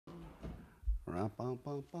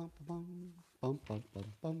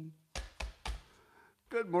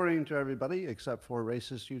Good morning to everybody, except for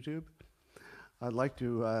racist YouTube. I'd like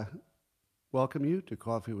to welcome you to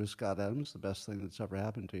Coffee with Scott Adams, the best thing that's ever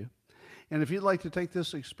happened to you. And if you'd like to take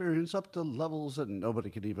this experience up to levels that nobody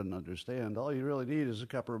could even understand, all you really need is a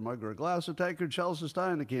cup or a mug or a glass, a tankard, chalice, a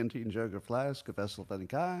stein, a canteen, jug, or flask, a vessel of any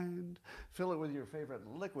kind. Fill it with your favorite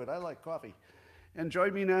liquid. I like coffee. And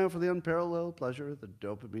join me now for the unparalleled pleasure, the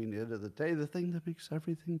dopamine hit of the day, the thing that makes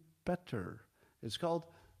everything better. It's called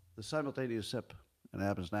the simultaneous sip, and it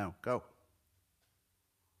happens now. Go.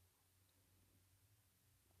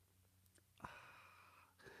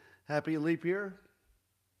 Happy leap year.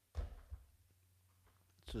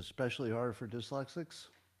 It's especially hard for dyslexics,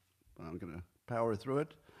 but I'm going to power through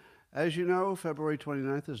it. As you know, February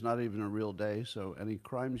 29th is not even a real day, so any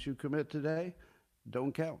crimes you commit today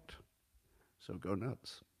don't count. So go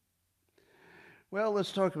nuts. Well,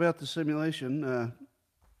 let's talk about the simulation.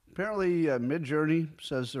 Apparently, Midjourney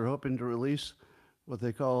says they're hoping to release what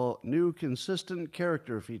they call new consistent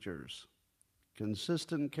character features.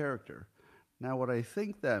 Consistent character. Now, what I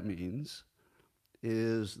think that means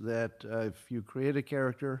is that if you create a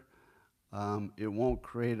character, it won't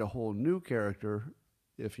create a whole new character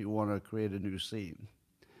if you want to create a new scene.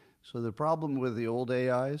 So the problem with the old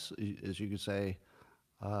AIs is you could say,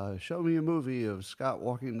 show me a movie of Scott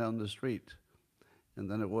walking down the street, and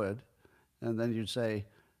then it would. And then you'd say,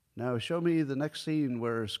 now show me the next scene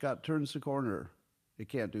where Scott turns the corner. It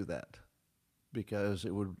can't do that because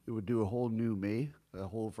it would do a whole new me, a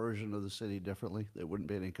whole version of the city differently. There wouldn't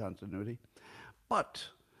be any continuity. But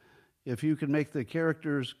if you can make the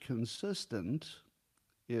characters consistent,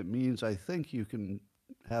 it means I think you can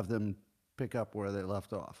have them pick up where they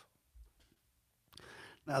left off.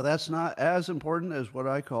 Now, that's not as important as what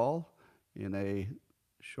I call, in a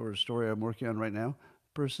short story I'm working on right now,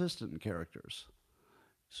 persistent characters.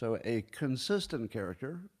 So a consistent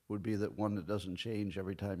character would be that one that doesn't change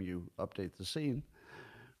every time you update the scene.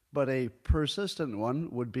 But a persistent one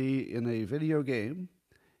would be in a video game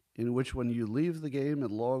in which when you leave the game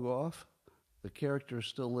and log off, the character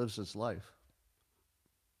still lives its life.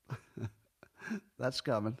 That's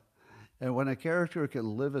coming. And when a character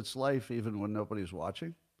can live its life even when nobody's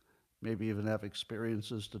watching, maybe even have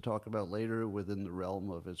experiences to talk about later within the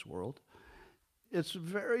realm of its world, it's a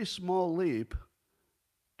very small leap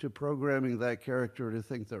to programming that character to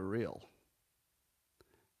think they're real.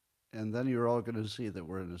 And then you're all going to see that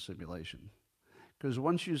we're in a simulation. Because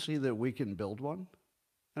once you see that we can build one,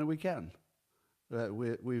 and we can,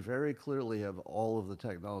 we very clearly have all of the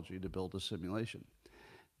technology to build a simulation.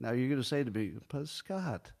 Now you're going to say to me, but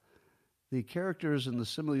Scott, the characters in the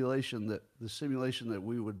simulation that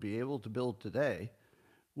we would be able to build today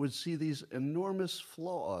would see these enormous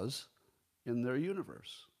flaws in their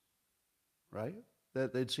universe, right?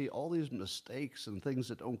 That they'd see all these mistakes and things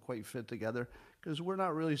that don't quite fit together because we're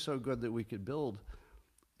not really so good that we could build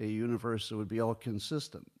a universe that would be all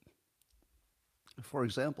consistent. For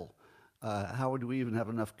example, how would we even have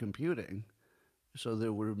enough computing so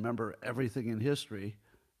that we remember everything in history?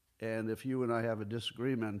 And if you and I have a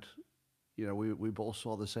disagreement, you know, we both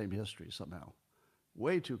saw the same history somehow.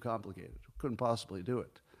 Way too complicated. Couldn't possibly do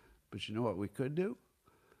it. But you know what we could do?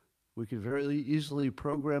 We could very easily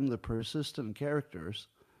program the persistent characters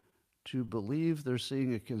to believe they're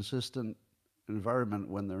seeing a consistent environment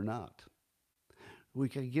when they're not. We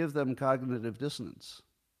could give them cognitive dissonance.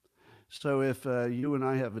 So if you and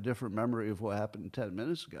I have a different memory of what happened 10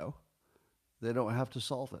 minutes ago, they don't have to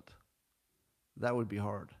solve it. That would be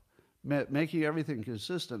hard. Making everything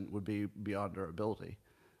consistent would be beyond our ability.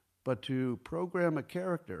 But to program a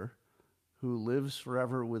character who lives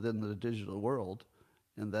forever within the digital world,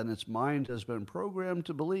 and then its mind has been programmed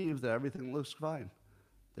to believe that everything looks fine.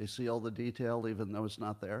 They see all the detail even though it's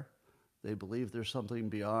not there. They believe there's something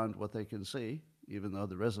beyond what they can see, even though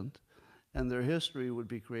there isn't. And their history would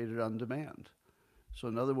be created on demand. So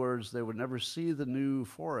in other words, they would never see the new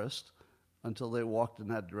forest until they walked in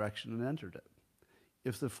that direction and entered it.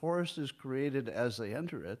 If the forest is created as they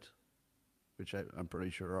enter it, which I'm pretty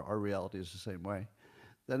sure our reality is the same way,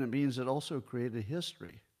 then it means it also created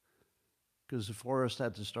history. Because the forest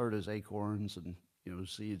had to start as acorns and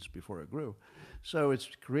seeds before it grew. So it's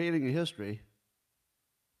creating a history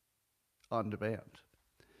on demand.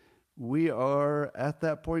 We are at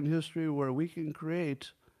that point in history where we can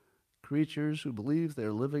create creatures who believe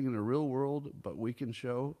they're living in a real world, but we can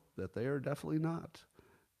show that they are definitely not.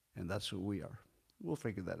 And that's who we are. We'll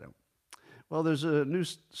figure that out. Well, there's a new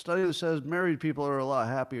study that says married people are a lot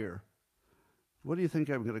happier. What do you think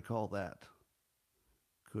I'm going to call that?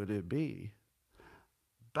 Could it be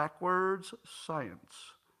backwards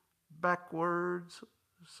science? backwards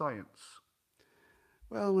science.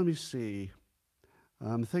 Well, let me see.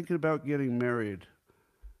 I'm thinking about getting married.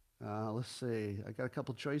 Let's see. I got a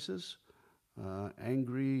couple choices.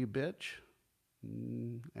 Angry bitch,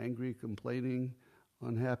 angry, complaining,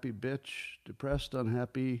 unhappy bitch, depressed,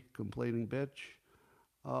 unhappy, complaining bitch.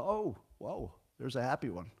 Oh, whoa, there's a happy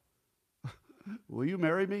one. Will you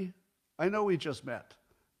marry me? I know we just met,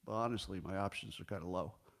 but honestly, my options are kind of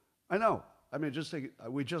low. I know. I mean, just think,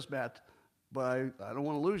 we just met, but I don't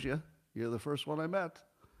want to lose you. You're the first one I met.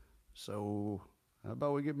 So how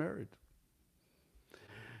about we get married?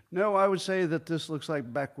 No, I would say that this looks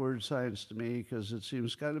like backward science to me because it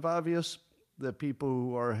seems kind of obvious that people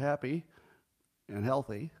who are happy and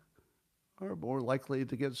healthy are more likely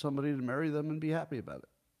to get somebody to marry them and be happy about it.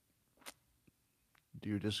 Do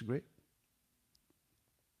you disagree?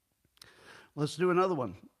 Let's do another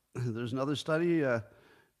one. There's another study.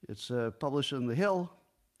 It's published in The Hill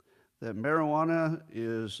that marijuana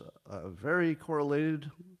is very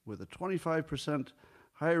correlated with a 25%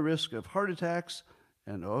 higher risk of heart attacks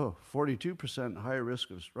and 42% higher risk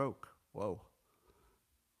of stroke. Whoa.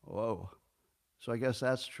 So I guess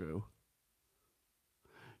that's true.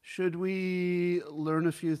 Should we learn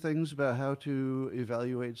a few things about how to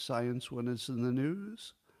evaluate science when it's in the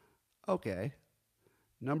news? Okay.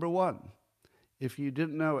 Number one, if you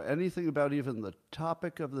didn't know anything about even the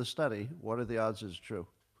topic of the study, what are the odds it's true?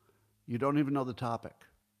 You don't even know the topic.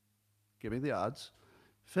 Give me the odds.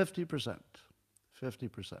 50%.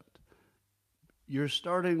 50%. You're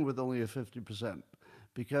starting with only a 50%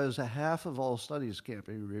 because a half of all studies can't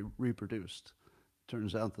be reproduced.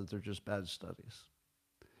 Turns out that they're just bad studies.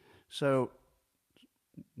 So,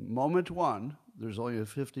 moment one, there's only a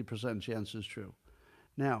 50% chance it's true.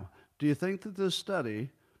 Now, do you think that this study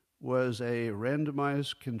was a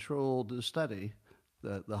randomized controlled study,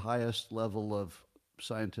 the highest level of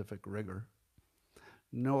scientific rigor?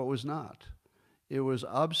 No, it was not. It was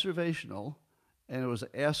observational, and it was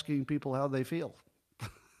asking people how they feel.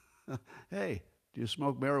 Hey, do you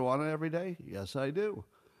smoke marijuana every day? Yes, I do.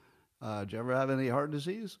 Do you ever have any heart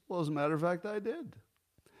disease? Well, as a matter of fact, I did.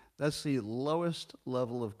 That's the lowest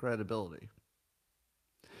level of credibility.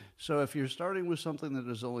 So if you're starting with something that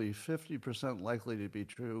is only 50% likely to be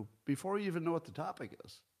true before you even know what the topic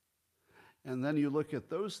is, and then you look at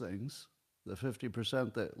those things, the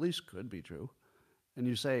 50% that at least could be true, and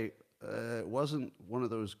you say, it wasn't one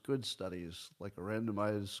of those good studies, like a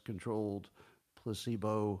randomized, controlled,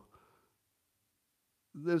 placebo,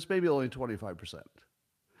 there's maybe only 25%.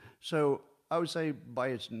 So I would say by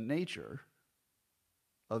its nature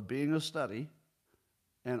of being a study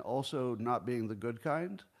and also not being the good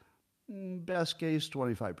kind, best case,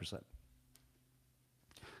 25%.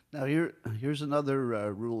 Now here's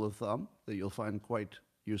another rule of thumb that you'll find quite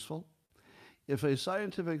useful. If a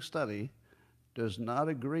scientific study does not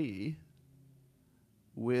agree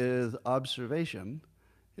with observation,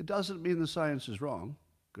 it doesn't mean the science is wrong,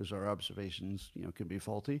 because our observations, can be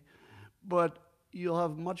faulty, but you'll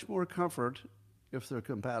have much more comfort if they're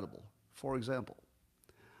compatible. For example,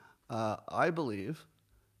 I believe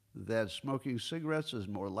that smoking cigarettes is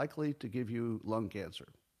more likely to give you lung cancer.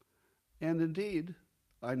 And indeed,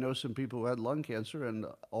 I know some people who had lung cancer, and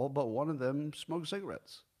all but one of them smoked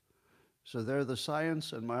cigarettes. So there, the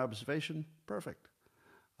science and my observation, perfect.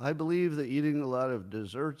 I believe that eating a lot of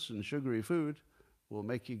desserts and sugary food will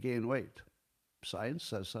make you gain weight. Science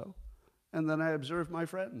says so. And then I observe my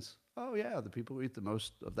friends. Oh yeah, the people who eat the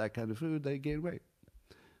most of that kind of food, they gain weight.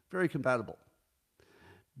 Very compatible.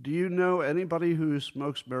 Do you know anybody who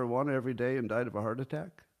smokes marijuana every day and died of a heart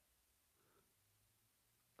attack?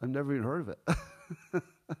 I've never even heard of it.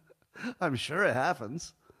 I'm sure it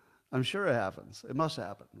happens. It must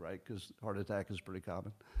happen, right? Because heart attack is pretty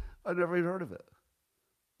common. I've never even heard of it.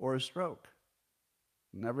 Or a stroke.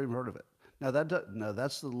 Never even heard of it. Now,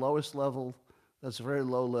 that's the lowest level. That's a very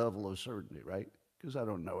low level of certainty, right? Because I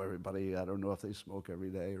don't know everybody. I don't know if they smoke every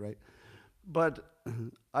day, right? But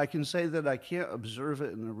I can say that I can't observe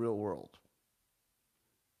it in the real world.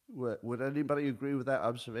 Would anybody agree with that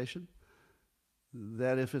observation?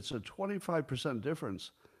 That if it's a 25%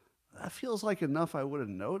 difference, that feels like enough I would have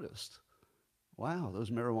noticed. Wow, those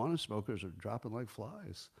marijuana smokers are dropping like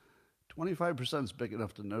flies. 25% is big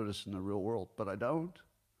enough to notice in the real world, but I don't.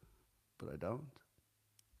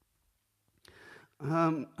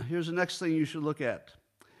 Here's the next thing you should look at.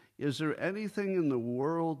 Is there anything in the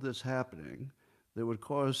world that's happening that would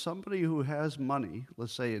cause somebody who has money,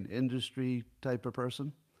 let's say an industry type of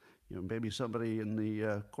person, maybe somebody in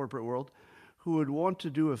the corporate world, who would want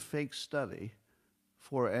to do a fake study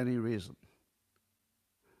for any reason?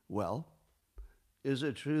 Well, Is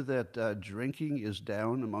it true that drinking is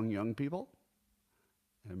down among young people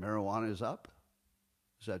and marijuana is up?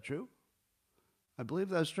 Is that true? I believe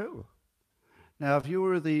that's true. Now, if you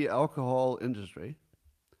were the alcohol industry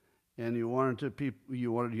and you wanted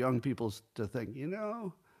young people to think,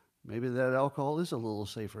 maybe that alcohol is a little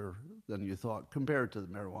safer than you thought compared to the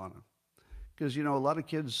marijuana. Because, a lot of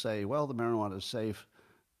kids say, well, the marijuana is safe,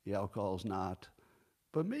 the alcohol is not.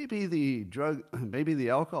 But maybe maybe the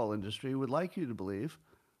alcohol industry would like you to believe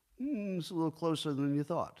it's a little closer than you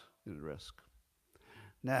thought in risk.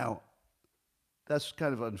 Now, that's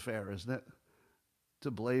kind of unfair, isn't it?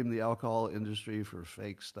 To blame the alcohol industry for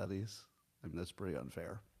fake studies. I mean, that's pretty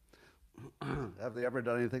unfair. Have they ever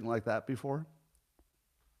done anything like that before?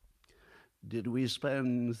 Did we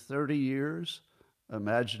spend 30 years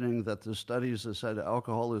imagining that the studies that said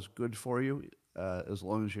alcohol is good for you as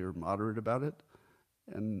long as you're moderate about it?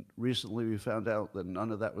 And recently we found out that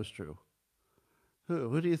none of that was true.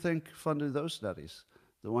 Who do you think funded those studies?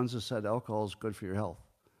 The ones that said alcohol is good for your health.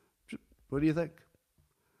 Who do you think?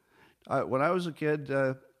 When I was a kid,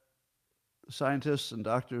 scientists and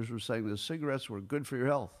doctors were saying that cigarettes were good for your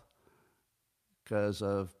health because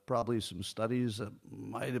of probably some studies that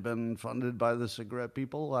might have been funded by the cigarette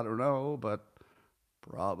people. I don't know, but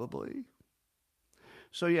probably.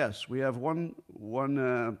 So yes, we have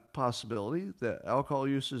one possibility that alcohol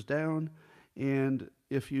use is down, and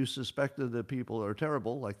if you suspected that people are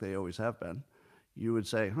terrible, like they always have been, you would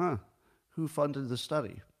say, who funded the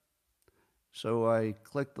study? So I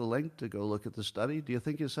clicked the link to go look at the study. Do you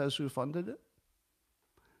think it says who funded it?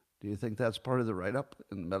 Do you think that's part of the write-up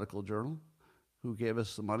in the medical journal? Who gave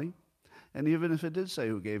us the money? And even if it did say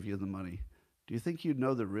who gave you the money, do you think you'd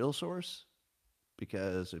know the real source?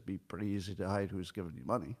 Because it'd be pretty easy to hide who's giving you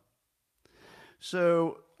money.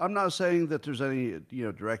 So I'm not saying that there's any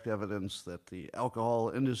direct evidence that the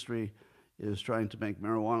alcohol industry is trying to make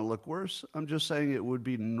marijuana look worse. I'm just saying it would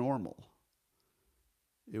be normal.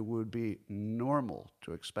 It would be normal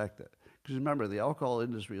to expect it. Because remember, the alcohol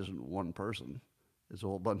industry isn't one person. It's a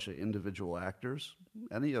whole bunch of individual actors.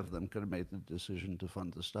 Any of them could have made the decision to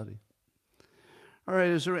fund the study. All right,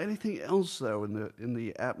 is there anything else, though, in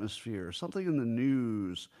the atmosphere, something in the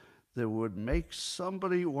news that would make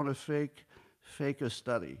somebody want to fake a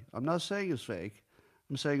study? I'm not saying it's fake.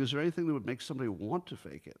 I'm saying, is there anything that would make somebody want to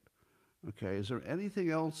fake it? Okay, is there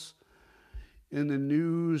anything else in the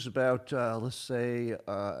news about, let's say,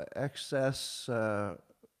 excess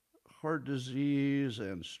heart disease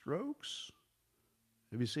and strokes?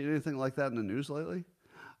 Have you seen anything like that in the news lately?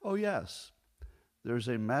 Oh, yes. There's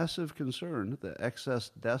a massive concern that excess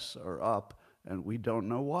deaths are up, and we don't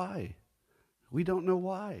know why. We don't know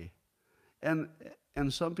why. And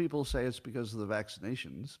some people say it's because of the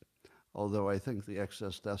vaccinations, although I think the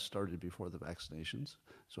excess deaths started before the vaccinations,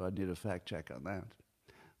 so I'd need a fact check on that.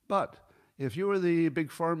 But if you were the big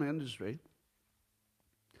pharma industry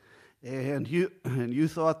and you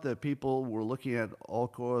thought that people were looking at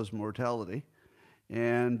all-cause mortality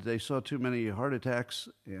and they saw too many heart attacks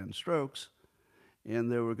and strokes,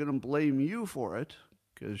 and they were going to blame you for it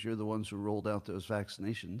because you're the ones who rolled out those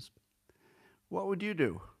vaccinations, what would you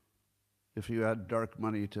do if you had dark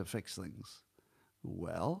money to fix things?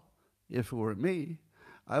 Well, if it were me,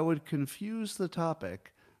 I would confuse the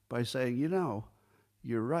topic by saying,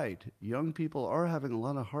 you're right, young people are having a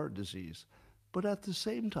lot of heart disease, but at the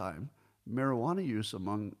same time, marijuana use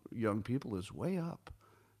among young people is way up.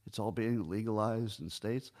 It's all being legalized in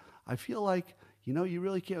states. I feel like, you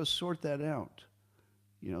really can't sort that out.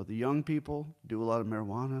 The young people do a lot of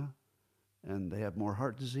marijuana, and they have more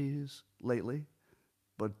heart disease lately,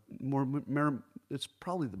 but it's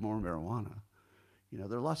probably the more marijuana.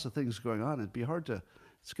 There are lots of things going on. It's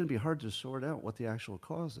going to be hard to sort out what the actual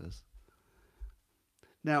cause is.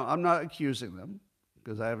 Now, I'm not accusing them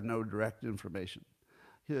because I have no direct information.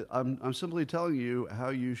 I'm simply telling you how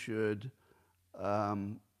you should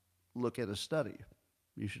look at a study.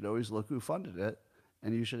 You should always look who funded it,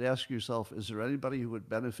 and you should ask yourself, is there anybody who would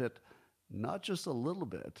benefit not just a little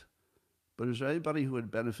bit, but is there anybody who would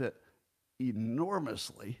benefit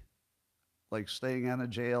enormously, like staying out of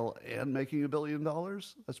jail and making $1 billion?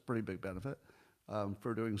 That's a pretty big benefit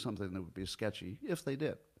for doing something that would be sketchy, if they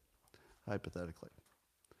did, hypothetically.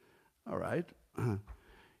 All right.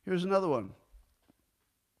 Here's another one.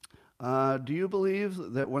 Do you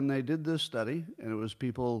believe that when they did this study, and it was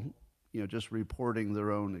people, just reporting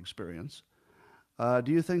their own experience,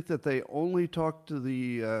 do you think that they only talked to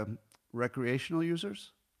the recreational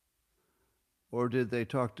users? Or did they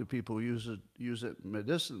talk to people who use it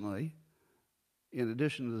medicinally in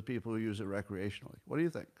addition to the people who use it recreationally? What do you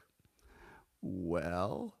think?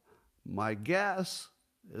 Well, my guess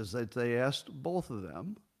is that they asked both of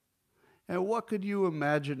them, and what could you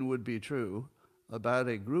imagine would be true about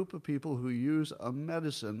a group of people who use a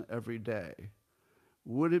medicine every day?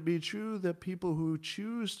 Would it be true that people who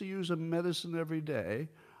choose to use a medicine every day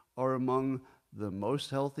are among the most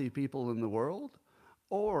healthy people in the world?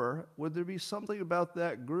 Or would there be something about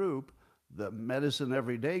that group, the medicine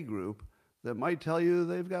everyday group, that might tell you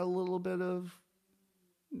they've got a little bit of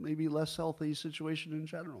maybe less healthy situation in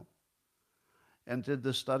general? And did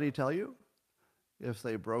the study tell you if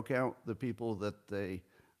they broke out the people that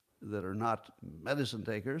are not medicine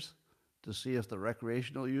takers to see if the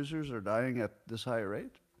recreational users are dying at this high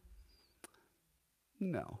rate?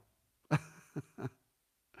 No. No.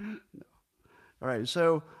 All right,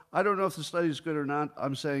 so I don't know if the study is good or not.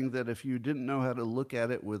 I'm saying that if you didn't know how to look at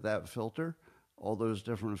it with that filter, all those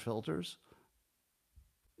different filters,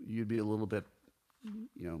 you'd be a little bit,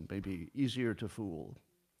 maybe easier to fool.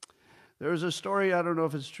 There's a story, I don't know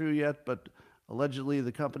if it's true yet, but allegedly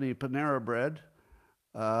the company Panera Bread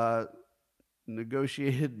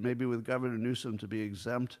negotiated maybe with Governor Newsom to be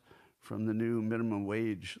exempt from the new minimum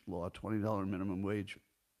wage law, $20 minimum wage.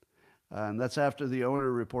 And that's after the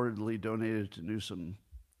owner reportedly donated to Newsom,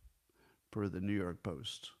 per the New York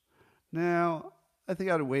Post. Now, I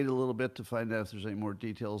think I'd wait a little bit to find out if there's any more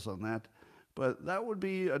details on that, but that would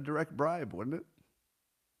be a direct bribe, wouldn't it?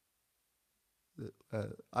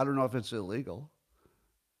 I don't know if it's illegal,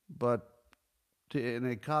 but in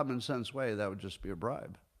a common sense way, that would just be a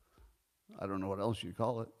bribe. I don't know what else you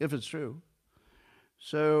call it, if it's true.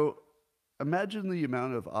 So imagine the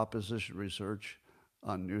amount of opposition research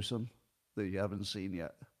on Newsom that you haven't seen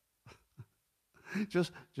yet.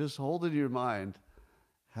 just hold in your mind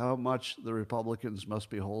how much the Republicans must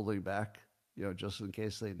be holding back, just in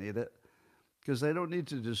case they need it. Because they don't need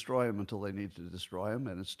to destroy him until they need to destroy him,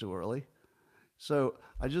 and it's too early. So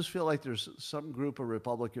I just feel like there's some group of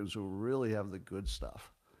Republicans who really have the good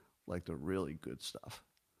stuff, like the really good stuff.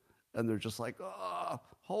 And they're just like,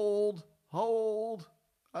 hold.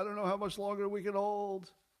 I don't know how much longer we can hold.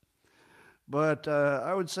 But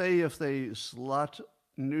I would say if they slot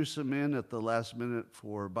Newsom in at the last minute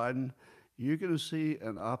for Biden, you're going to see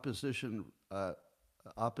an opposition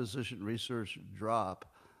research drop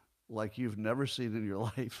like you've never seen in your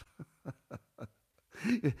life.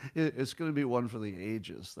 It's going to be one for the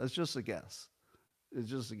ages. That's just a guess. It's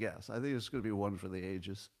just a guess. I think it's going to be one for the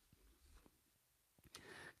ages.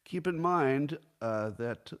 Keep in mind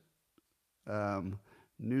that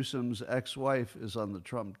Newsom's ex-wife is on the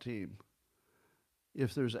Trump team.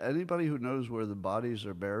 If there's anybody who knows where the bodies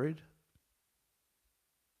are buried,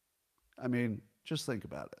 I mean, just think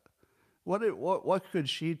about it. What could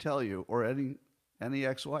she tell you, or any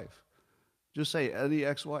ex-wife? Just say any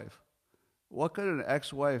ex-wife. What could an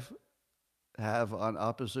ex-wife have on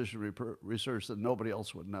opposition research that nobody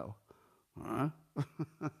else would know? Huh?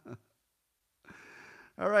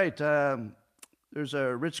 All right. There's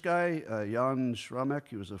a rich guy, Jan Schramek.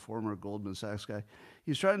 He was a former Goldman Sachs guy.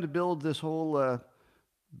 He's trying to build this whole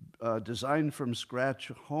design from scratch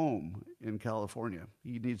home in California.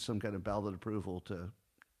 He needs some kind of ballot approval to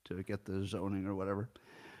get the zoning or whatever.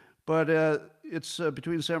 But it's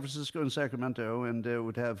between San Francisco and Sacramento, and it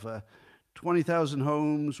would have 20,000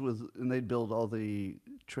 homes and they'd build all the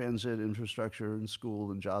transit infrastructure and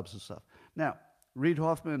school and jobs and stuff. Now, Reid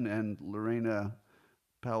Hoffman and Lorena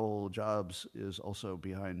Powell Jobs is also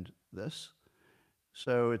behind this.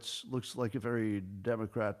 So it looks like a very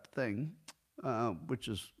Democrat thing, which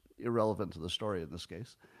is irrelevant to the story in this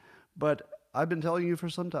case. But I've been telling you for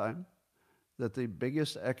some time that the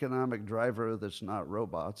biggest economic driver that's not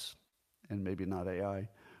robots, and maybe not AI,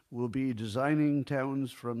 will be designing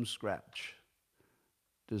towns from scratch.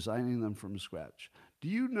 Designing them from scratch. Do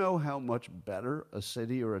you know how much better a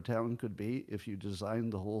city or a town could be if you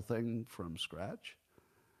designed the whole thing from scratch?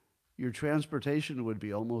 Your transportation would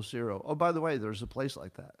be almost zero. Oh, by the way, there's a place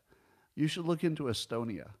like that. You should look into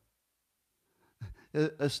Estonia.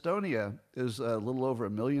 Estonia is a little over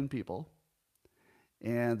 1 million people,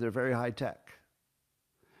 and they're very high tech.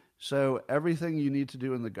 So everything you need to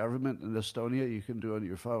do in the government in Estonia, you can do on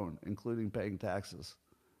your phone, including paying taxes.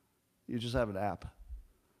 You just have an app.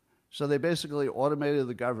 So they basically automated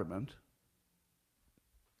the government.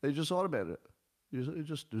 They just automated it. You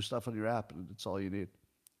just do stuff on your app, and it's all you need.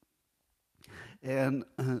 And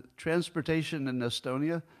transportation in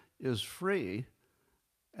Estonia is free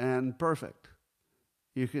and perfect.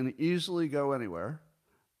 You can easily go anywhere,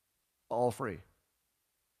 all free.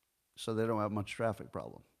 So they don't have much traffic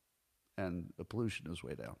problem. And the pollution is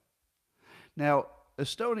way down. Now,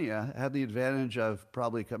 Estonia had the advantage of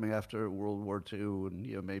probably coming after World War II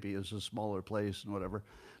and maybe as a smaller place and whatever.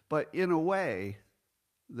 But in a way,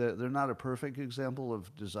 They're not a perfect example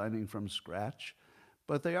of designing from scratch,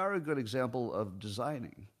 but they are a good example of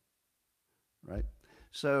designing, right?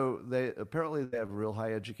 So they have real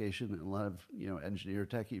high education and a lot of engineer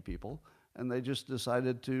techie people, and they just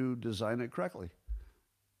decided to design it correctly.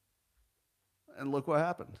 And look what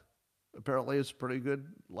happened. Apparently, it's a pretty good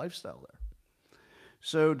lifestyle there.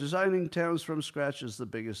 So designing towns from scratch is the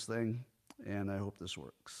biggest thing, and I hope this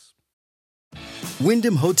works.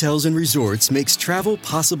 Wyndham Hotels and Resorts makes travel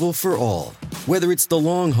possible for all. Whether it's the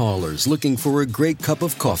long haulers looking for a great cup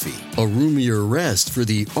of coffee, a roomier rest for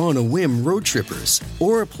the on-a-whim road trippers,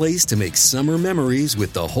 or a place to make summer memories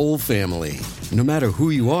with the whole family. No matter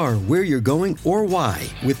who you are, where you're going, or why,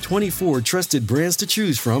 with 24 trusted brands to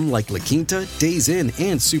choose from like La Quinta, Days Inn,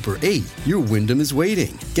 and Super 8, your Wyndham is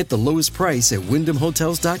waiting. Get the lowest price at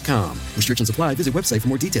WyndhamHotels.com. Restrictions apply. Visit website for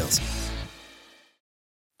more details.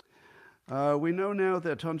 We know now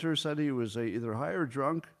that Hunter said he was either high or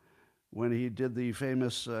drunk when he did the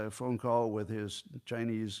famous phone call with his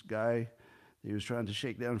Chinese guy he was trying to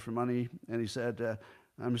shake down for money. And he said,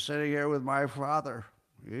 I'm sitting here with my father.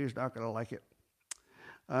 He's not going to like it.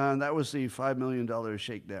 And that was the $5 million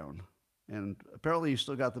shakedown. And apparently he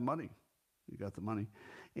still got the money. He got the money.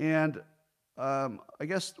 And I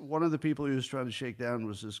guess one of the people he was trying to shake down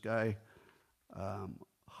was this guy,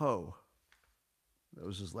 Ho. That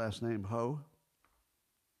was his last name, Ho.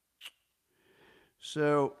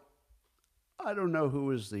 So I don't know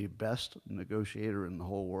who is the best negotiator in the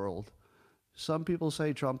whole world. Some people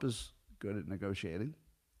say Trump is good at negotiating.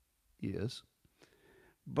 He is.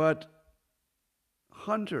 But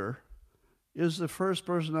Hunter is the first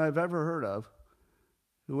person I've ever heard of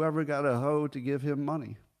who ever got a Ho to give him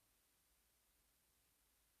money.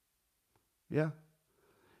 Yeah.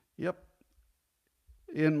 Yep.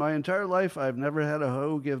 In my entire life, I've never had a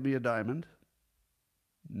Ho give me a diamond.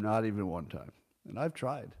 Not even one time. And I've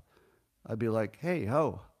tried. I'd be like, hey,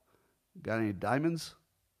 Ho, got any diamonds?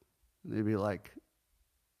 And they'd be like, a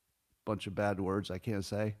bunch of bad words I can't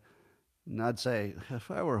say. And I'd say,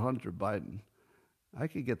 if I were Hunter Biden, I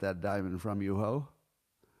could get that diamond from you, Ho.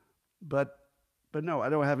 But no, I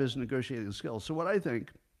don't have his negotiating skills. So what I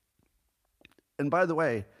think, and by the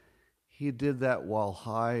way, he did that while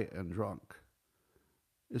high and drunk.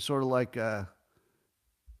 It's sort of like,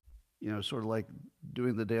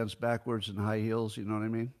 doing the dance backwards in high heels, you know what I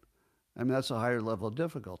mean? I mean, that's a higher level of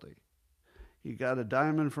difficulty. He got a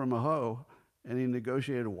diamond from a Ho, and he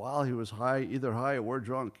negotiated while he was high, either high or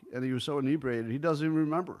drunk, and he was so inebriated, he doesn't even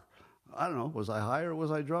remember. I don't know, was I high or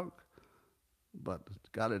was I drunk? But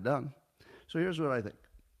got it done. So here's what I think.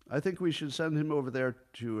 I think we should send him over there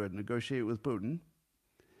to negotiate with Putin,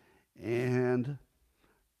 and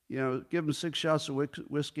give him 6 shots of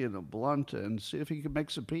whiskey and a blunt and see if he can make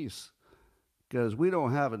some peace. Because we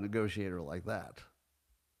don't have a negotiator like that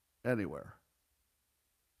anywhere.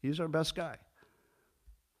 He's our best guy.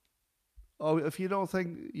 Oh, if you don't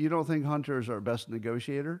think Hunter is our best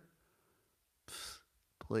negotiator,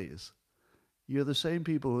 please. You're the same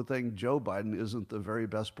people who think Joe Biden isn't the very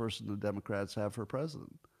best person the Democrats have for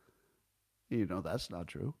president. You know that's not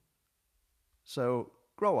true. So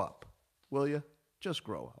grow up, will you? Just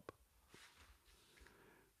grow up.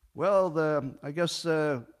 Well, I guess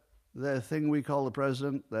the thing we call the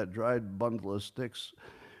president, that dried bundle of sticks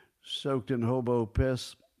soaked in hobo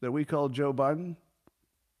piss that we call Joe Biden,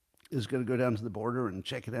 is going to go down to the border and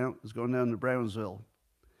check it out. It's going down to Brownsville.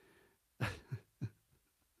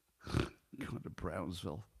 Going to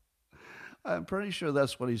Brownsville. I'm pretty sure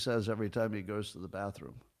that's what he says every time he goes to the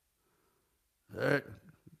bathroom. All right,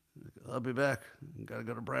 I'll be back. Got to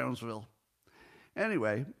go to Brownsville.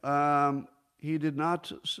 Anyway, he did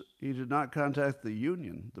not contact the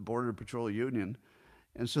union, the Border Patrol Union.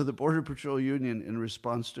 And so the Border Patrol Union, in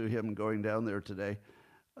response to him going down there today,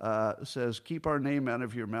 says, keep our name out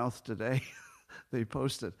of your mouth today. They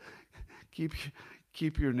posted, keep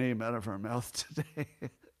your name out of our mouth today.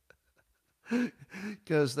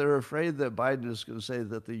 Because they're afraid that Biden is going to say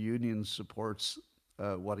that the union supports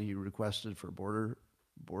what he requested for border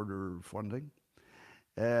funding.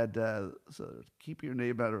 And so keep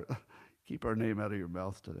our name out of your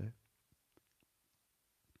mouth today.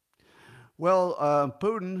 Well,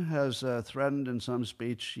 Putin has threatened in some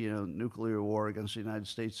speech, nuclear war against the United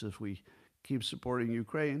States if we keep supporting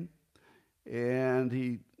Ukraine. And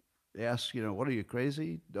he asks, what are you,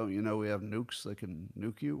 crazy? Don't you know we have nukes that can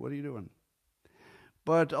nuke you? What are you doing?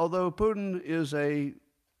 But although Putin is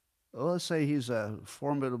let's say he's a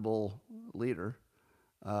formidable leader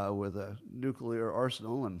with a nuclear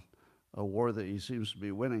arsenal and a war that he seems to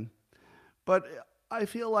be winning, but I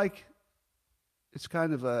feel like it's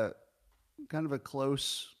kind of a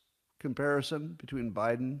close comparison between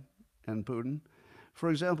Biden and Putin. For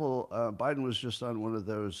example, Biden was just on one of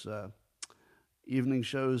those evening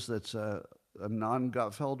shows that's a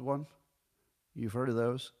non-Gutfeld one. You've heard of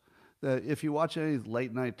those? If you watch any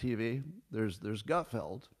late night TV, there's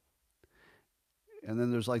Gutfeld, and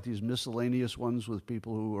then there's like these miscellaneous ones with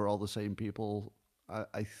people who are all the same people.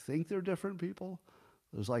 I think they're different people.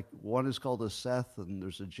 There's like one is called a Seth, and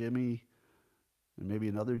there's a Jimmy, and maybe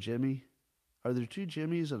another Jimmy. Are there two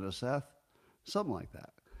Jimmys and a Seth? Something like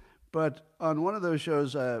that. But on one of those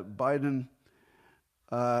shows, Biden,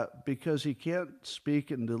 because he can't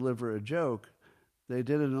speak and deliver a joke, they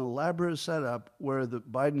did an elaborate setup where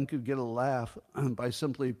Biden could get a laugh by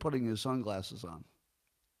simply putting his sunglasses on.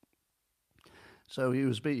 So he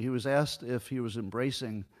was asked if he was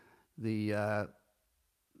embracing the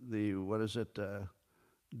what is it,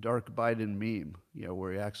 dark Biden meme,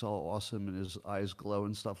 where he acts all awesome and his eyes glow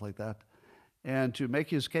and stuff like that. And to make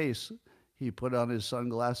his case, he put on his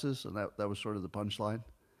sunglasses, and that was sort of the punchline.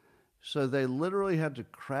 So they literally had to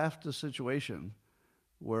craft a situation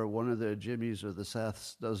where one of the Jimmys or the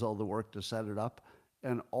Seths does all the work to set it up,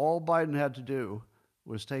 and all Biden had to do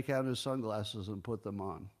was take out his sunglasses and put them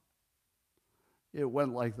on. It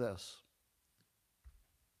went like this.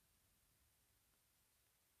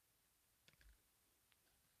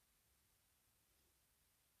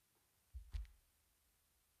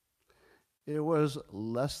 It was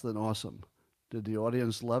less than awesome. Did the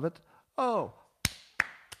audience love it? Oh.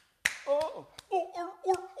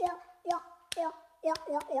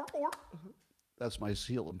 That's my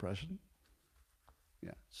seal impression.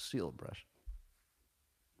 Yeah, seal impression.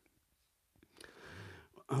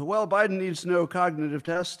 Well, Biden needs no cognitive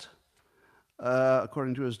test,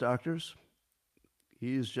 according to his doctors.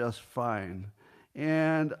 He's just fine.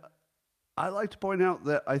 And I like to point out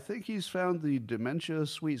that I think he's found the dementia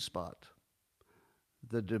sweet spot.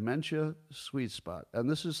 The dementia sweet spot. And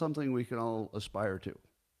this is something we can all aspire to.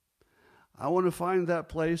 I want to find that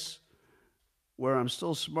place where I'm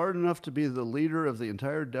still smart enough to be the leader of the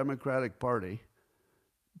entire Democratic Party,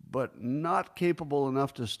 but not capable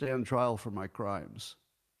enough to stand trial for my crimes.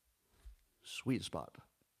 Sweet spot.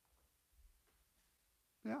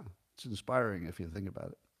 Yeah, it's inspiring if you think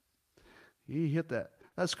about it. He hit that.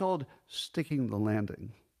 That's called sticking the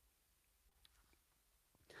landing.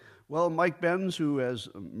 Well, Mike Benz, who has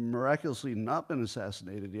miraculously not been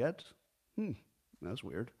assassinated yet, that's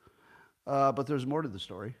weird. But there's more to the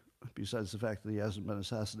story, besides the fact that he hasn't been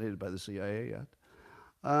assassinated by the CIA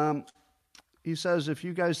yet. He says, if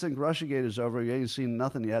you guys think Russiagate is over, you ain't seen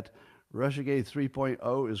nothing yet. Russiagate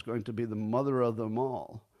 3.0 is going to be the mother of them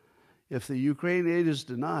all. If the Ukraine aid is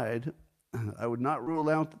denied, I would not rule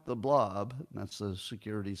out the blob, that's the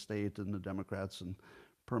security state and the Democrats and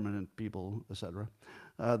permanent people, etc.,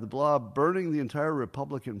 the blob burning the entire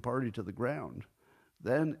Republican Party to the ground,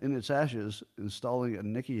 then in its ashes installing a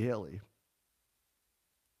Nikki Haley.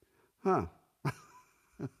 Huh.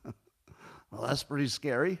 Well, that's pretty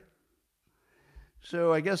scary.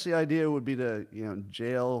 So I guess the idea would be to,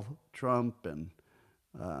 jail Trump and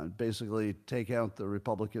basically take out the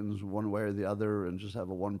Republicans one way or the other and just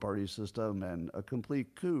have a one-party system and a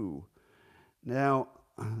complete coup. Now,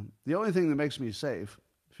 the only thing that makes me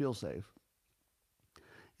feel safe,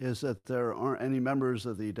 is that there aren't any members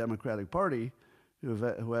of the Democratic Party who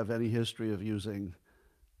have any history of using,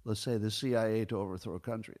 let's say, the CIA to overthrow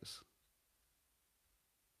countries.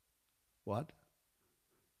 What?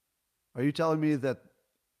 Are you telling me that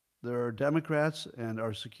there are Democrats and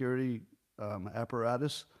our security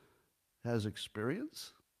apparatus has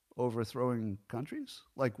experience overthrowing countries?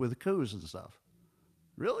 Like with coups and stuff?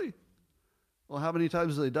 Really? Well, how many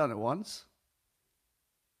times have they done it? Once?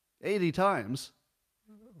 80 times?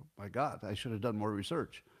 Oh, my God, I should have done more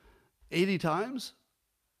research. 80 times?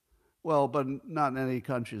 Well, but not in any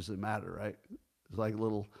countries that matter, right? It's like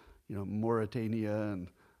little, Mauritania and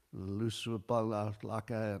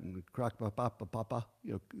Lusupalaka and Krakpapapapa,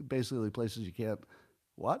 basically places you can't.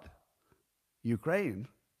 What? Ukraine?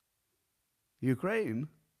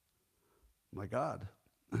 My God.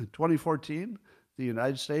 2014, the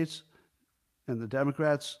United States and the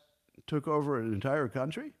Democrats took over an entire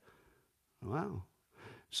country? Wow.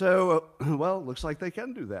 So, looks like they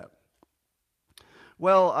can do that.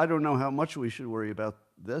 Well, I don't know how much we should worry about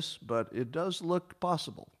this, but it does look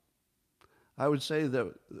possible. I would say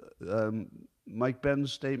that Mike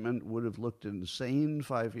Ben's statement would have looked insane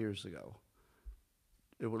 5 years ago.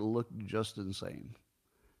 It would have looked just insane.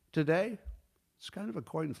 Today, it's kind of a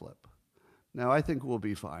coin flip. Now, I think we'll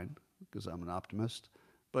be fine, because I'm an optimist,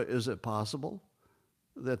 but is it possible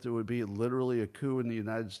that there would be literally a coup in the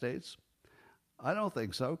United States? I don't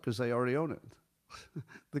think so, because they already own it.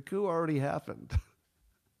 The coup already happened.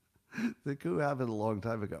 The coup happened a long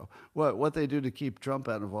time ago. What they do to keep Trump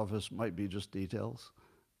out of office might be just details,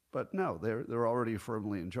 but no, they're already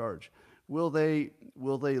firmly in charge. Will they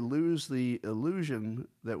lose the illusion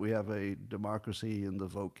that we have a democracy and the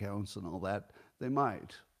vote counts and all that? They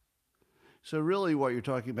might. So really, what you're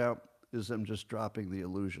talking about is them just dropping the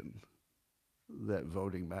illusion that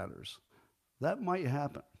voting matters. That might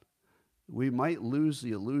happen. We might lose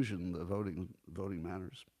the illusion that voting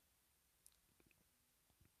matters.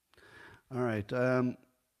 All right.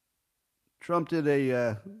 Trump did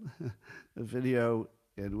a video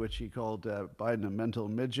in which he called Biden a mental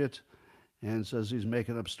midget and says he's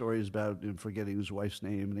making up stories about him forgetting his wife's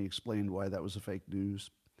name, and he explained why that was a fake news.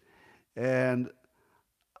 And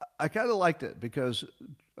I kind of liked it because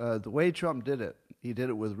the way Trump did it, he did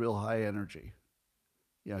it with real high energy.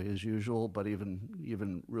 You know, his usual, but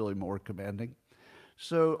even really more commanding.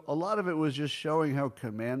 So a lot of it was just showing how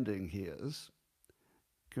commanding he is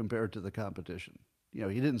compared to the competition. You know,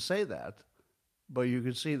 he didn't say that, but you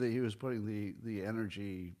could see that he was putting the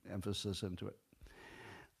energy emphasis into it.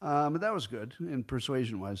 But that was good, and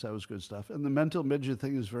persuasion-wise, that was good stuff. And the mental midget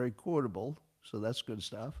thing is very quotable, so that's good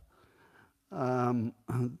stuff.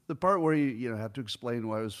 The part where you have to explain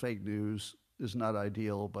why it was fake news is not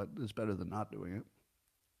ideal, but it's better than not doing it.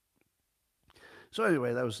 So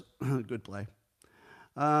anyway, that was a good play.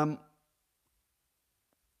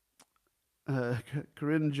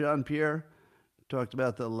 Corinne Jean-Pierre talked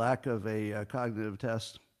about the lack of a cognitive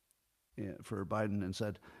test for Biden and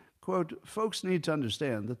said, quote, folks need to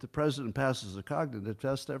understand that the president passes a cognitive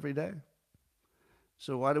test every day.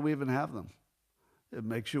 So why do we even have them? It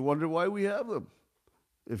makes you wonder why we have them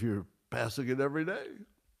if you're passing it every day.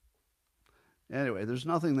 Anyway, there's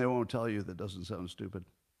nothing they won't tell you that doesn't sound stupid.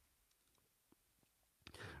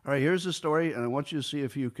 All right, here's the story, and I want you to see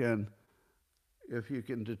if you can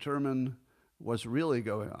determine what's really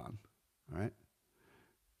going on. All right.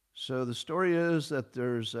 So the story is that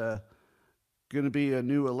there's going to be a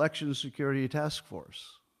new election security task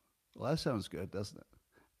force. Well, that sounds good, doesn't it?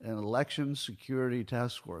 An election security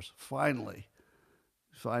task force. Finally,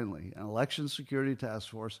 an election security task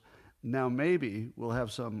force. Now maybe we'll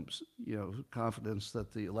have some, confidence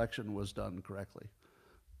that the election was done correctly.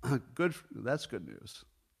 Good. That's good news.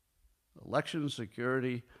 Election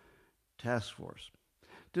Security Task Force.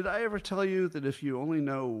 Did I ever tell you that if you only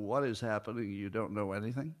know what is happening, you don't know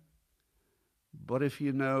anything? But if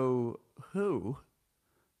you know who,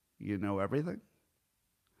 you know everything?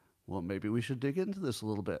 Well, maybe we should dig into this a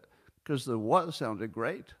little bit, because the what sounded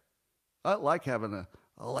great. I like having an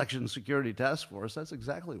election security task force. That's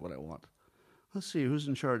exactly what I want. Let's see, who's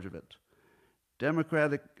in charge of it?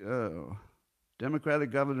 Democratic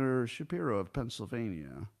Governor Shapiro of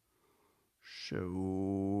Pennsylvania.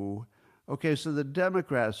 So the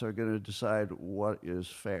Democrats are going to decide what is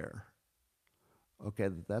fair. Okay,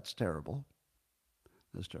 that's terrible.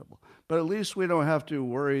 That's terrible. But at least we don't have to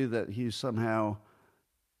worry that he's somehow,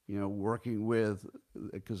 working with,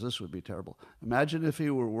 because this would be terrible. Imagine if he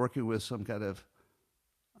were working with some kind of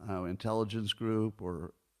intelligence group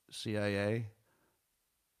or CIA.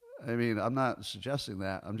 I mean, I'm not suggesting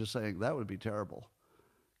that. I'm just saying that would be terrible,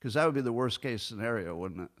 because that would be the worst case scenario,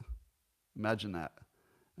 wouldn't it? Imagine that.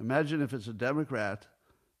 Imagine if it's a Democrat,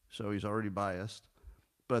 so he's already biased,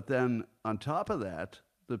 but then on top of that,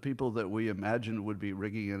 the people that we imagine would be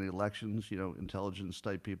rigging any elections, intelligence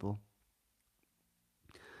type people,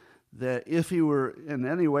 that if he were in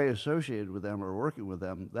any way associated with them or working with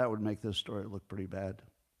them, that would make this story look pretty bad.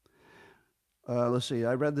 Let's see,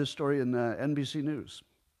 I read this story in NBC News.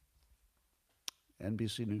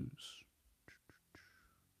 NBC News.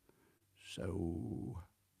 So,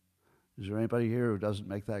 is there anybody here who doesn't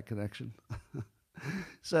make that connection?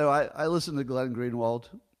 So I listen to Glenn Greenwald,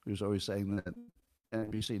 who's always saying that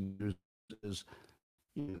NBC News is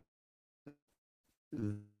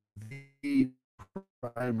the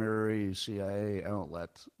primary CIA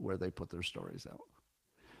outlet where they put their stories out.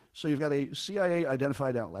 So you've got a CIA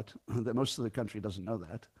identified outlet that most of the country doesn't know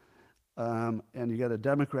that. And you got a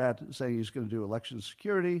Democrat saying he's going to do election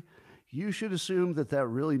security. You should assume that that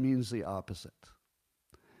really means the opposite.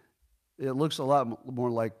 It looks a lot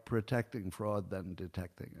more like protecting fraud than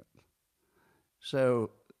detecting it.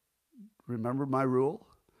 So remember my rule.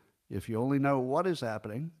 If you only know what is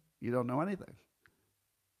happening, you don't know anything.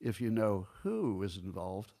 If you know who is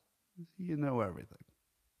involved, you know everything.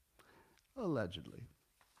 Allegedly.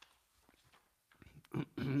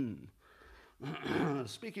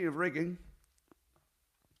 Speaking of rigging,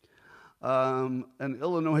 an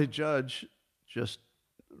Illinois judge just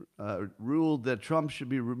ruled that Trump should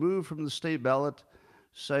be removed from the state ballot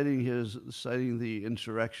citing the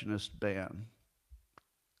insurrectionist ban.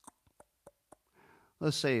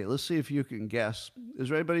 Let's see if you can guess. Is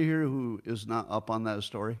there anybody here who is not up on that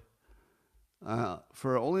story?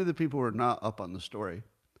 For only the people who are not up on the story,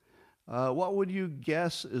 what would you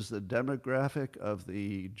guess is the demographic of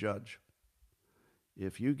the judge?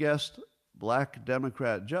 If you guessed black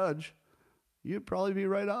Democrat judge, you'd probably be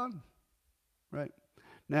right on. Right.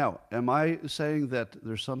 Now, am I saying that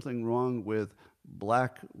there's something wrong with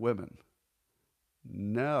black women?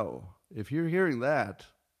 No. If you're hearing that,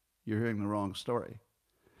 you're hearing the wrong story.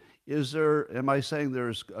 Am I saying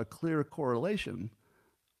there's a clear correlation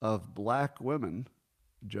of black women,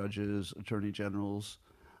 judges, attorney generals,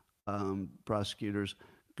 prosecutors,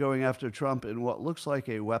 going after Trump in what looks like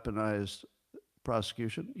a weaponized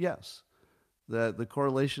prosecution? Yes. The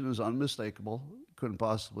correlation is unmistakable. Couldn't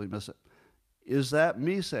possibly miss it. Is that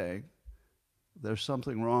me saying there's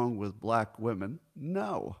something wrong with black women?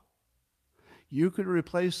 No. You could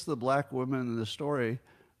replace the black women in the story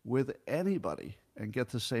with anybody and get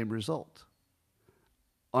the same result,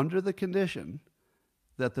 under the condition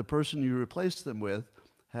that the person you replaced them with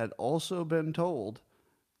had also been told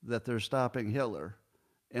that they're stopping Hitler,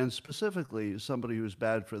 and specifically somebody who's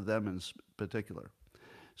bad for them in particular.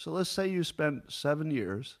 So let's say you spent 7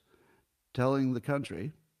 years telling the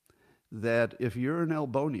country that if you're an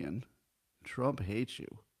Albonian, Trump hates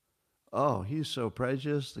you. Oh, he's so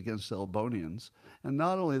prejudiced against Albanians. And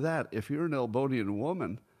not only that, if you're an Albanian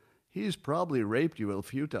woman, he's probably raped you a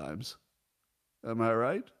few times. Am I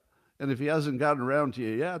right? And if he hasn't gotten around to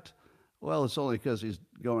you yet, well, it's only because he's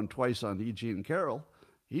going twice on E. Jean Carroll.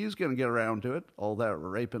 He's going to get around to it, all that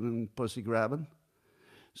raping and pussy grabbing.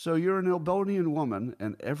 So you're an Albanian woman,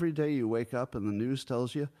 and every day you wake up and the news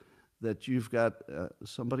tells you that you've got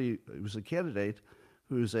somebody who's a candidate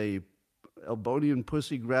who's a Albanian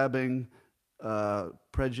pussy grabbing,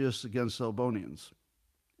 prejudice against Albanians.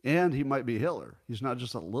 And he might be Hitler. He's not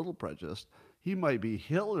just a little prejudiced. He might be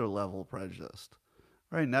Hitler-level prejudiced.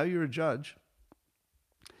 Right, now you're a judge,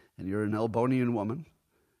 and you're an Albanian woman,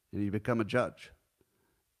 and you become a judge.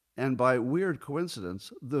 And by weird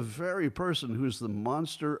coincidence, the very person who's the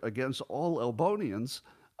monster against all Albanians,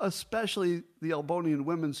 especially the Albanian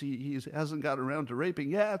women he hasn't gotten around to raping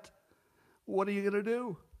yet, what are you going to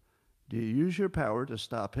do? Do you use your power to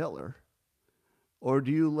stop Hitler? Or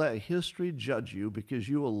do you let history judge you because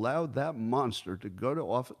you allowed that monster to go to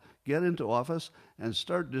office, get into office, and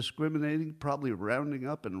start discriminating, probably rounding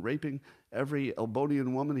up and raping every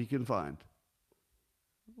Albanian woman he can find?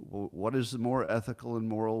 What is the more ethical and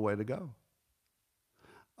moral way to go?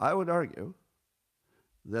 I would argue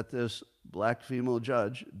that this black female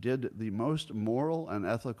judge did the most moral and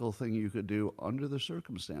ethical thing you could do under the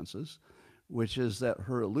circumstances, which is that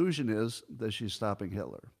her illusion is that she's stopping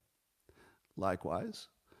Hitler. Likewise,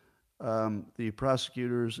 the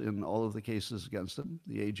prosecutors in all of the cases against him,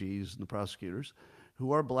 the AGs and the prosecutors,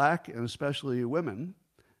 who are black and especially women,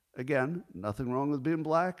 again, nothing wrong with being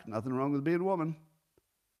black, nothing wrong with being a woman.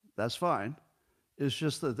 That's fine. It's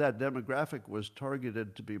just that demographic was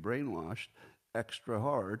targeted to be brainwashed extra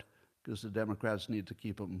hard because the Democrats need to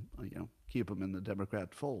keep them in the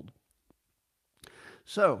Democrat fold.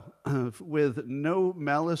 So, with no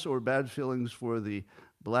malice or bad feelings for the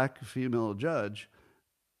black female judge,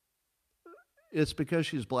 it's because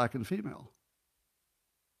she's black and female.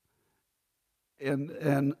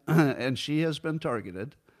 And she has been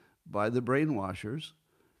targeted by the brainwashers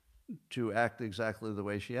to act exactly the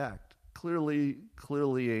way she acted. Clearly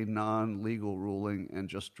a non-legal ruling and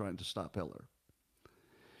just trying to stop Hitler.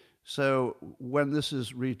 So when this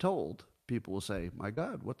is retold, people will say, my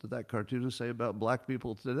God, what did that cartoonist say about black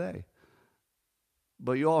people today?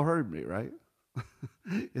 But you all heard me, right?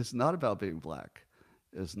 It's not about being black.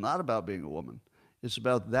 It's not about being a woman. It's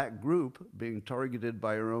about that group being targeted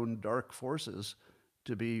by our own dark forces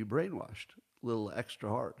to be brainwashed a little extra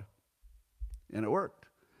hard. And it worked.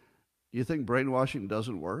 You think brainwashing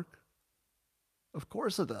doesn't work? Of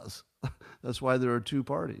course it does. That's why there are two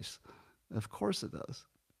parties. Of course it does.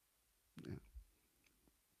 Yeah.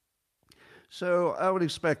 So I would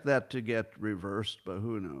expect that to get reversed, but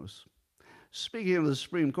who knows? Speaking of the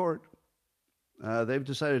Supreme Court, they've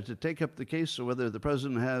decided to take up the case of whether the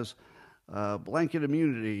president has blanket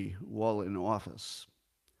immunity while in office.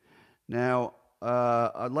 Now,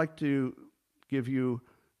 I'd like to give you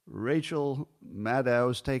Rachel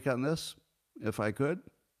Maddow's take on this, if I could.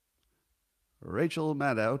 Rachel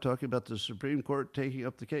Maddow talking about the Supreme Court taking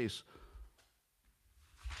up the case.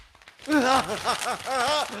 I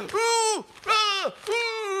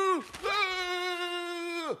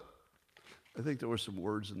think there were some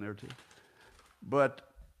words in there too. But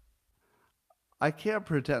I can't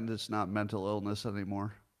pretend it's not mental illness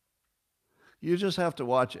anymore. You just have to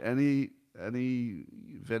watch any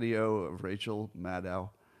video of Rachel Maddow.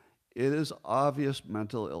 It is obvious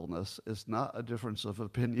mental illness. It's not a difference of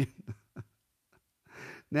opinion.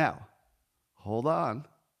 Now, hold on.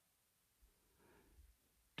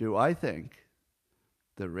 Do I think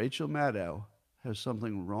that Rachel Maddow has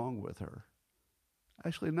something wrong with her?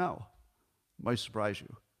 Actually, no. Might surprise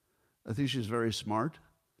you. I think she's very smart,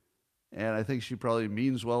 and I think she probably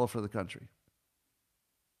means well for the country.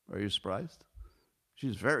 Are you surprised?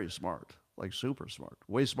 She's very smart, like super smart,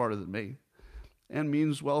 way smarter than me, and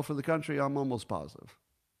means well for the country, I'm almost positive.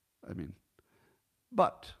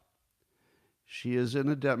 But she is in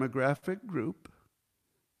a demographic group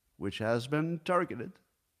which has been targeted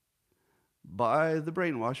by the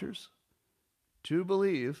brainwashers to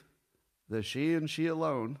believe that she and she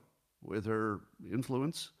alone, with her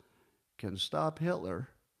influence, can stop Hitler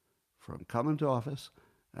from coming to office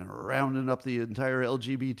and rounding up the entire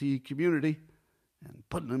LGBT community and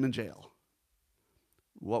putting them in jail.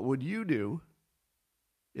 What would you do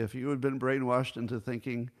if you had been brainwashed into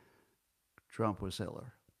thinking Trump was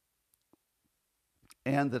Hitler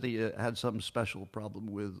and that he had some special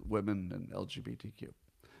problem with women and LGBTQ?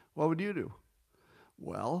 What would you do?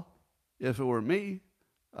 Well, if it were me,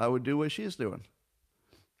 I would do what she's doing.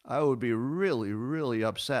 I would be really, really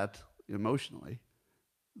upset emotionally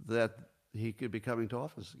that he could be coming to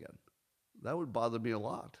office again. That would bother me a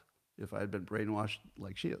lot if I had been brainwashed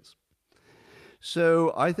like she is.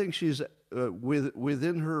 So I think she's,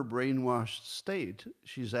 within her brainwashed state,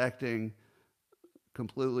 she's acting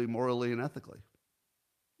completely morally and ethically.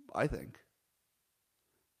 I think.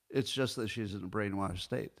 It's just that she's in a brainwashed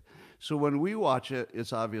state. So when we watch it,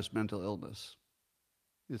 it's obvious mental illness.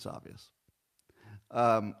 It's obvious.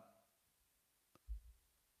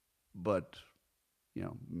 But,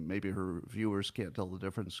 maybe her viewers can't tell the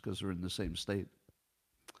difference because they're in the same state.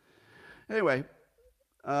 Anyway,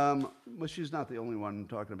 well, she's not the only one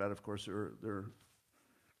talking about it. Of course, there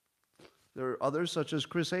are others, such as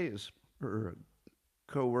Chris Hayes, her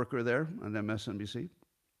co-worker there on MSNBC.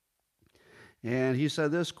 And he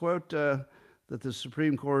said this, quote, that the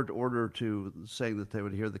Supreme Court order saying that they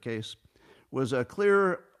would hear the case was a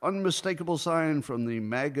clear, unmistakable sign from the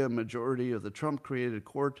MAGA majority of the Trump-created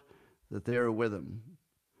court that they are with him.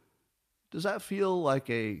 Does that feel like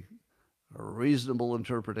a reasonable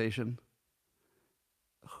interpretation?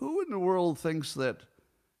 Who in the world thinks that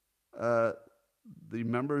the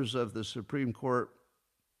members of the Supreme Court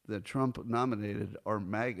that Trump nominated are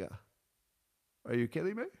MAGA? Are you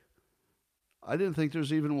kidding me? I didn't think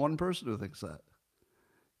there's even one person who thinks that.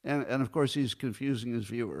 And of course, he's confusing his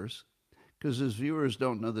viewers because his viewers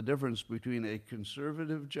don't know the difference between a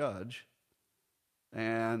conservative judge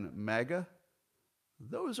and MAGA.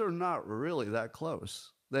 Those are not really that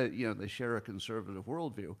close. They share a conservative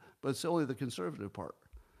worldview, but it's only the conservative part.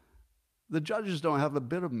 The judges don't have a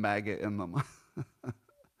bit of MAGA in them.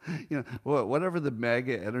 Whatever the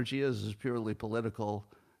MAGA energy is purely political.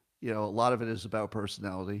 A lot of it is about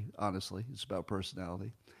personality, honestly. It's about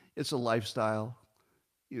personality. It's a lifestyle.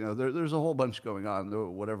 There's a whole bunch going on,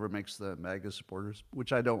 whatever makes the MAGA supporters,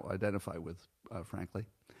 which I don't identify with, frankly.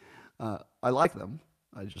 I like them.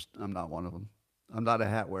 I'm not one of them. I'm not a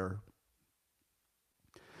hat wearer.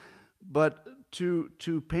 But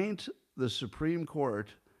to paint the Supreme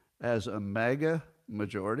Court as a MAGA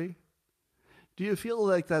majority, do you feel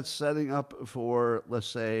like that's setting up for, let's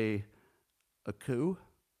say, a coup?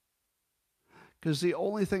 Because the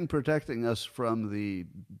only thing protecting us from the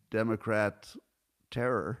Democrat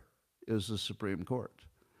terror is the Supreme Court.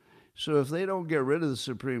 So if they don't get rid of the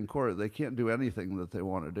Supreme Court, they can't do anything that they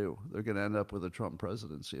want to do. They're going to end up with a Trump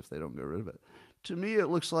presidency if they don't get rid of it. To me, it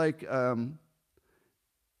looks like a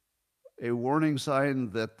warning sign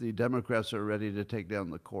that the Democrats are ready to take down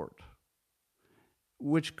the court,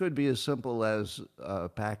 which could be as simple as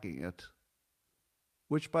packing it,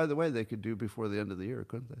 which, by the way, they could do before the end of the year,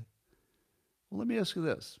 couldn't they? Well, let me ask you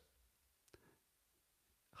this.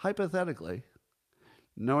 Hypothetically,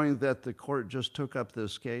 knowing that the court just took up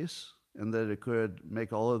this case and that it could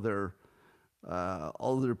make all of their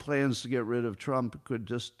plans to get rid of Trump could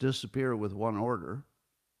just disappear with one order,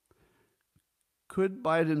 could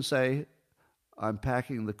Biden say, I'm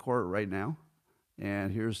packing the court right now,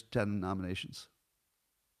 and here's 10 nominations?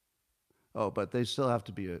 Oh, but there'd still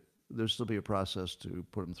be a process to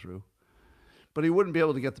put them through. But he wouldn't be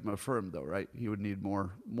able to get them affirmed, though, right? He would need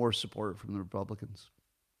more support from the Republicans.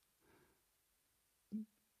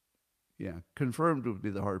 Yeah, confirmed would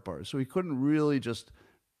be the hard part. So he couldn't really just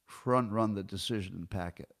front-run the decision and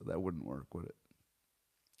pack it. That wouldn't work, would it?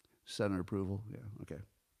 Senate approval? Yeah, okay.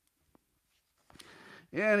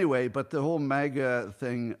 Anyway, but the whole MAGA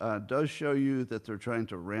thing does show you that they're trying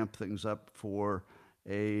to ramp things up for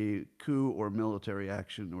a coup or military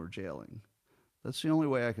action or jailing. That's the only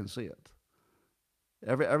way I can see it.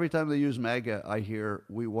 Every time they use MAGA, I hear,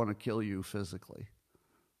 we want to kill you physically.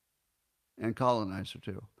 And colonizer,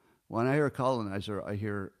 too. When I hear colonizer, I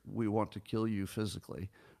hear, we want to kill you physically.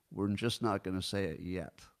 We're just not going to say it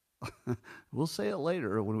yet. We'll say it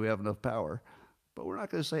later when we have enough power, but we're not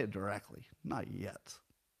going to say it directly. Not yet.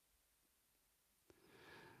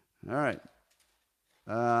 All right.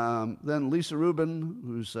 Then Lisa Rubin,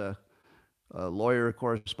 who's a lawyer,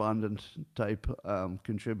 correspondent type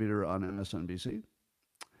contributor on MSNBC.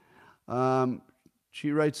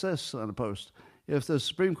 She writes this on a post. If the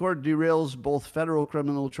Supreme Court derails both federal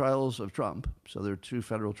criminal trials of Trump, so there are two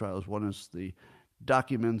federal trials, one is the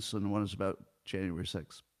documents and one is about January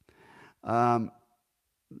 6th.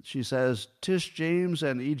 She says, Tish James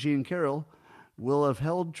and E. Jean Carroll will have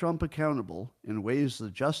held Trump accountable in ways the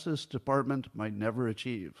Justice Department might never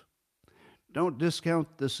achieve. Don't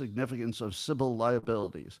discount the significance of civil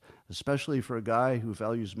liabilities, especially for a guy who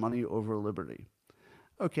values money over liberty.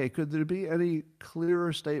 Okay, could there be any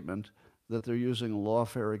clearer statement that they're using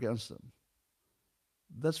lawfare against them?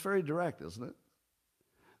 That's very direct, isn't it?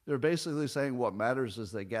 They're basically saying what matters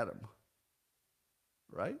is they get them,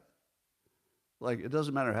 right? Like, it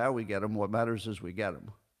doesn't matter how we get them. What matters is we get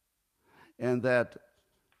them. And that,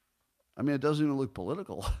 I mean, it doesn't even look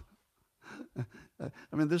political.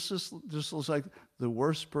 I mean, this just looks like the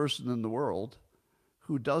worst person in the world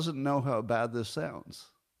who doesn't know how bad this sounds.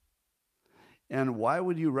 And why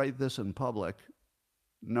would you write this in public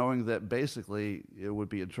knowing that basically it would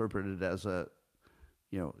be interpreted as a,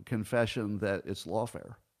 confession that it's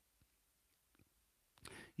lawfare?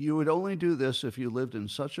 You would only do this if you lived in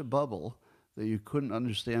such a bubble that you couldn't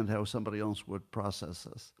understand how somebody else would process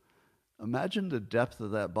this. Imagine the depth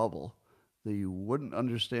of that bubble that you wouldn't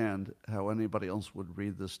understand how anybody else would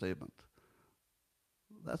read this statement.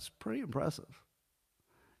 That's pretty impressive.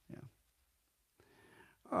 Yeah.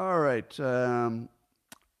 All right.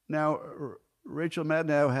 Now, Rachel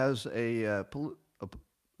Maddow has a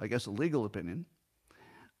legal opinion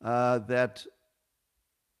that,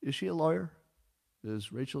 is she a lawyer? Is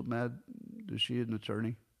she an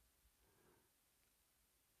attorney?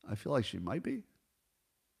 I feel like she might be.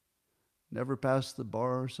 Never passed the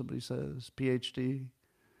bar, somebody says. PhD.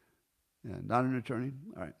 Yeah, not an attorney.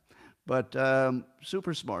 All right. But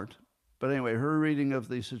super smart. But anyway, her reading of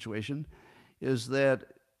the situation is that,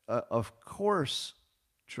 of course,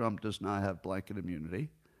 Trump does not have blanket immunity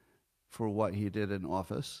for what he did in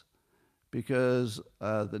office, because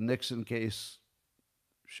the Nixon case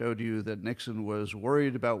showed you that Nixon was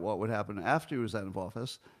worried about what would happen after he was out of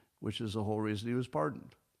office, which is the whole reason he was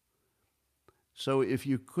pardoned. So if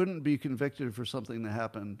you couldn't be convicted for something that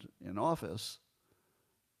happened in office,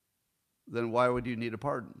 then why would you need a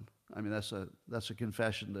pardon? I mean, that's a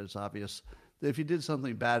confession that it's obvious that if you did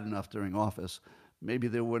something bad enough during office, maybe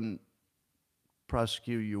they wouldn't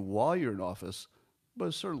prosecute you while you're in office,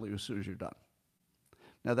 but certainly as soon as you're done.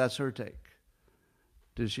 Now, that's her take.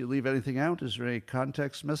 Did she leave anything out? Is there any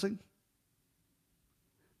context missing?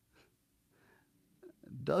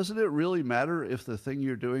 Doesn't it really matter if the thing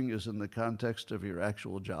you're doing is in the context of your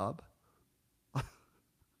actual job?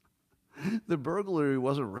 The burglary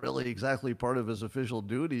wasn't really exactly part of his official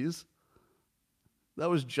duties.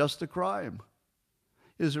 That was just a crime.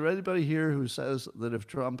 Is there anybody here who says that if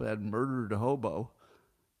Trump had murdered a hobo,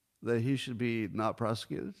 that he should be not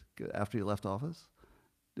prosecuted after he left office?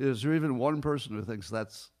 Is there even one person who thinks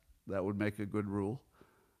that would make a good rule?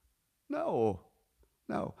 No.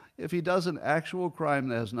 If he does an actual crime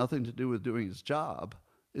that has nothing to do with doing his job,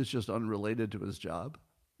 it's just unrelated to his job,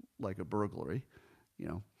 like a burglary,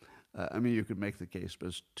 you could make the case, but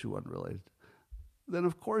it's too unrelated. Then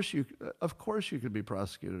of course you could be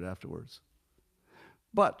prosecuted afterwards.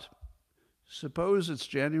 But suppose it's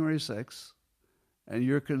January 6th, and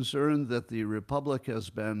you're concerned that the republic has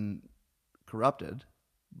been corrupted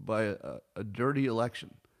by a dirty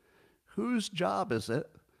election. Whose job is it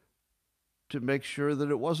to make sure that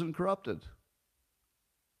it wasn't corrupted?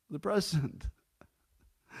 The president.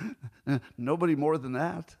 Nobody more than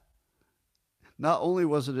that. Not only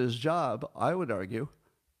was it his job, I would argue,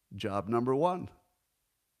 job number one.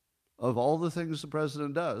 Of all the things the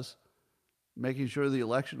president does, making sure the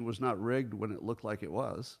election was not rigged when it looked like it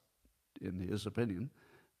was, in his opinion,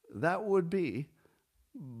 that would be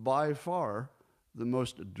by far the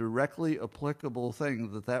most directly applicable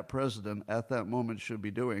thing that president at that moment should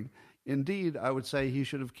be doing. Indeed, I would say he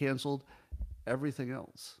should have canceled everything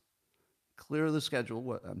else. Clear the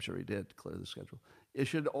schedule. I'm sure he did clear the schedule. It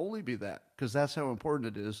should only be that, because that's how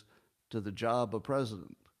important it is to the job of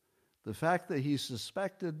president. The fact that he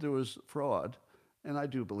suspected there was fraud, and I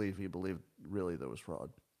do believe he believed really there was fraud,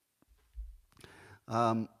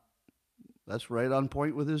 that's right on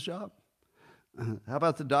point with his job. How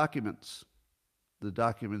about the documents? The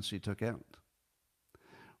documents he took out.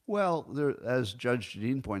 Well, there, as Judge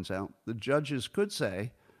Jeanine points out, the judges could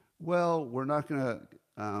say, well, we're not going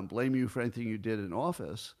to blame you for anything you did in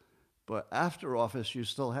office, but after office, you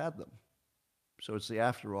still had them. So it's the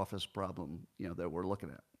after office problem, that we're looking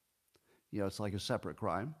at. It's like a separate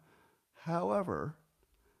crime. However,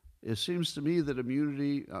 it seems to me that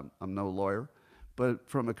immunity, I'm no lawyer, but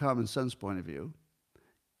from a common sense point of view,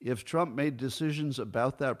 if Trump made decisions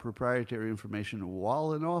about that proprietary information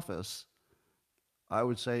while in office, I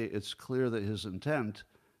would say it's clear that his intent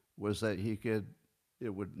was that it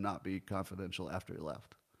would not be confidential after he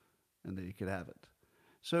left, and that he could have it.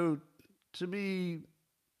 So to me,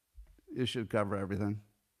 it should cover everything,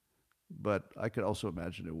 but I could also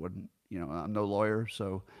imagine it wouldn't. I'm no lawyer,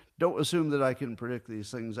 so don't assume that I can predict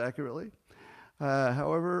these things accurately.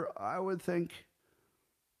 However, I would think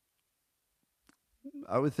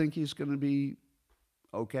he's going to be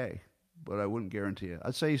okay, but I wouldn't guarantee it.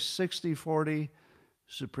 I'd say 60-40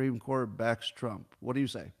 Supreme Court backs Trump. What do you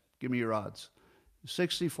say? Give me your odds.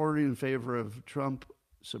 60-40 in favor of Trump,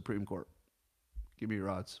 Supreme Court. Give me your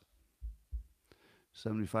odds.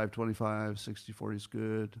 75-25, 60-40 is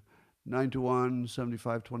good. 9-1,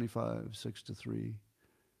 75-25, 6-3.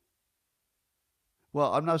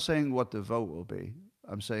 Well, I'm not saying what the vote will be.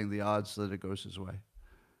 I'm saying the odds that it goes his way.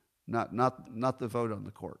 Not the vote on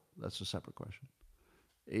the court. That's a separate question.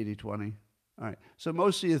 80-20. All right. So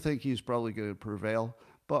most of you think he's probably going to prevail,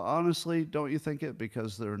 but honestly, don't you think it?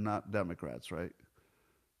 Because they're not Democrats, right?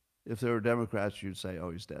 If they were Democrats, you'd say, oh,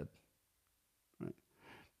 he's dead. Right.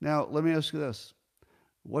 Now, let me ask you this.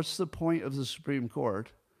 What's the point of the Supreme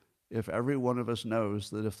Court if every one of us knows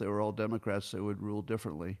that if they were all Democrats, they would rule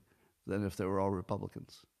differently than if they were all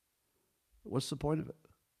Republicans? What's the point of it?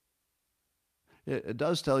 It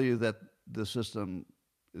does tell you that the system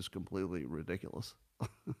is completely ridiculous. All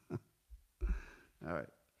right.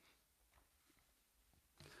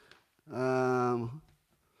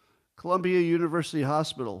 Columbia University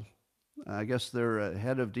Hospital. I guess they're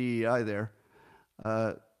head of DEI there.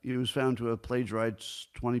 He was found to have plagiarized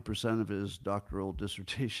 20% of his doctoral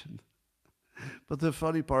dissertation. But the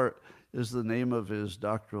funny part is the name of his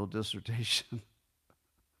doctoral dissertation.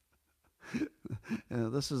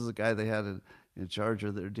 This is the guy they had in charge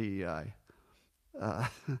of their DEI. I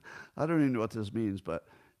don't even know what this means, but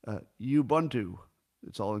Ubuntu,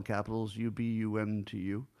 it's all in capitals,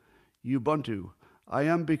 U-B-U-N-T-U. Ubuntu, I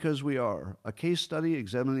am because we are, a case study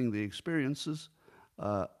examining the experiences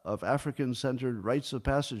of African-centered rites of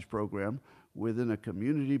passage program within a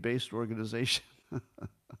community-based organization.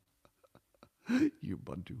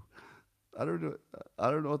 Ubuntu. I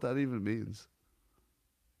don't know what that even means.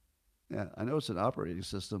 Yeah, I know it's an operating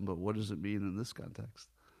system, but what does it mean in this context?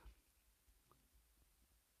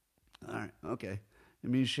 All right, okay. It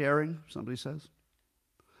means sharing, somebody says.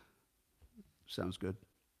 Sounds good.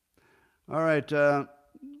 All right, the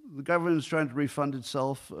government is trying to refund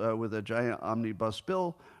itself with a giant omnibus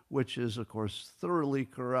bill, which is, of course, thoroughly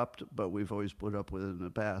corrupt, but we've always put up with it in the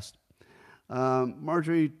past.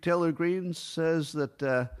 Marjorie Taylor Greene says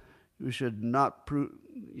that we should not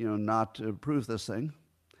approve this thing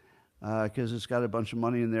because it's got a bunch of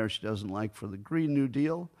money in there she doesn't like for the Green New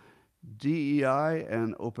Deal, DEI,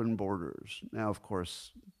 and open borders. Now, of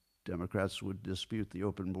course, Democrats would dispute the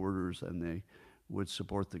open borders and they would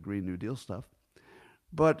support the Green New Deal stuff.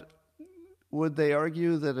 But would they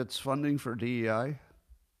argue that it's funding for DEI? I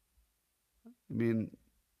mean,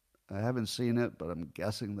 I haven't seen it, but I'm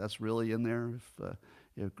guessing that's really in there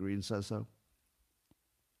if Green says so.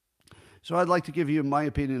 So I'd like to give you my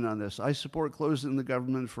opinion on this. I support closing the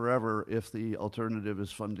government forever if the alternative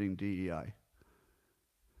is funding DEI.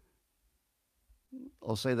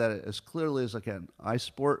 I'll say that as clearly as I can. I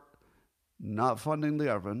support not funding the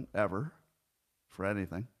government ever for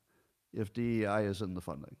anything if DEI is in the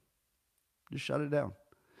funding. Just shut it down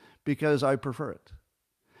because I prefer it.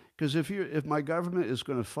 Because if my government is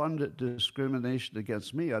going to fund discrimination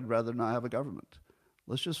against me, I'd rather not have a government.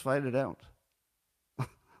 Let's just fight it out.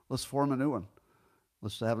 Let's form a new one.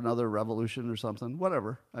 Let's have another revolution or something.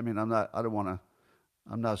 Whatever. I mean, I'm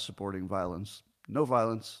not supporting violence. No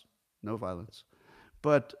violence. No violence.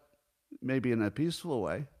 But maybe in a peaceful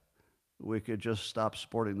way, we could just stop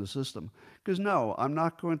supporting the system. Because no, I'm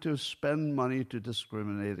not going to spend money to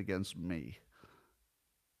discriminate against me.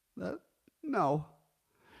 No.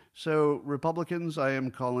 So, Republicans, I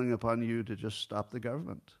am calling upon you to just stop the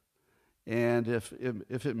government. And if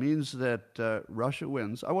it means that Russia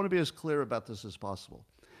wins, I want to be as clear about this as possible.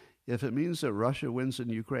 If it means that Russia wins in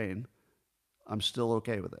Ukraine, I'm still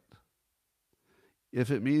okay with it.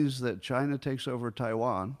 If it means that China takes over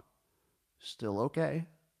Taiwan, still okay.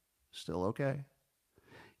 Still okay.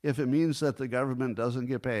 If it means that the government doesn't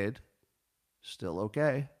get paid, still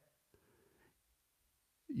okay.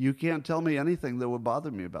 You can't tell me anything that would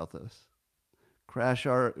bother me about this.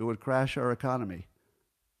 It would crash our economy.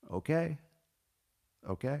 Okay.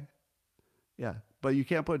 Okay. Yeah. But you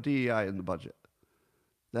can't put DEI in the budget.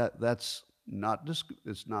 That's not,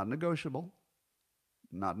 it's not negotiable.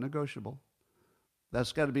 Not negotiable.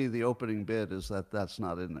 That's got to be the opening bid, is that's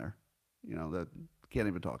not in there. That can't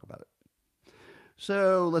even talk about it.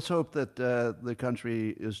 So let's hope that the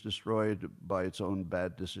country is destroyed by its own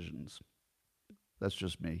bad decisions. That's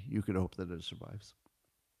just me. You could hope that it survives.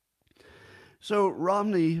 So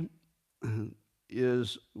Romney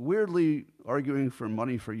is weirdly arguing for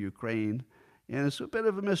money for Ukraine, and it's a bit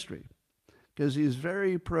of a mystery because he's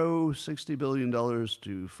very pro $60 billion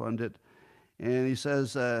to fund it, and he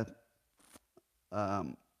says that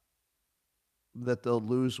they'll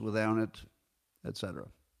lose without it, etc.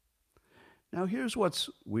 Now, here's what's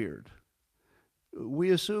weird. We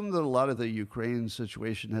assume that a lot of the Ukraine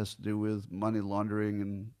situation has to do with money laundering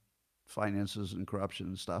and finances and corruption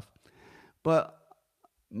and stuff. But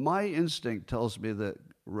my instinct tells me that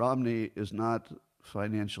Romney is not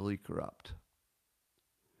financially corrupt.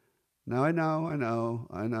 Now, I know,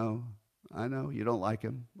 you don't like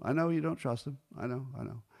him. I know you don't trust him. I know.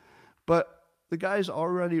 But the guy's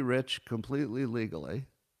already rich completely legally.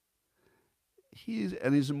 He's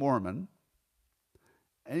a Mormon.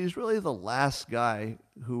 And he's really the last guy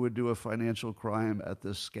who would do a financial crime at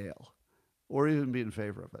this scale or even be in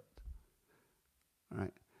favor of it. All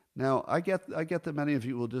right. Now, I get that many of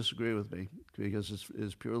you will disagree with me because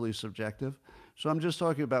it's purely subjective. So I'm just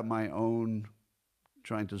talking about my own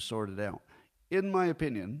trying to sort it out. In my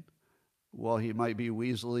opinion, while he might be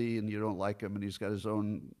weaselly and you don't like him and he's got his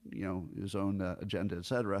own agenda,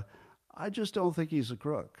 etc., I just don't think he's a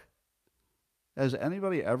crook. Has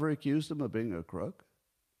anybody ever accused him of being a crook?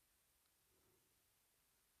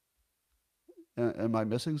 Am I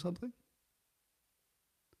missing something?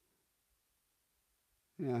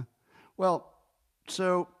 Yeah. Well,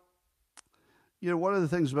 so, one of the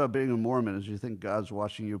things about being a Mormon is you think God's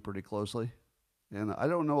watching you pretty closely. And I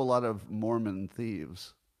don't know a lot of Mormon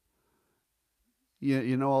thieves.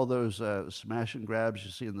 You know all those smash and grabs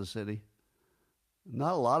you see in the city?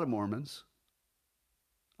 Not a lot of Mormons.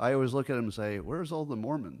 I always look at them and say, where's all the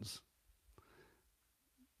Mormons?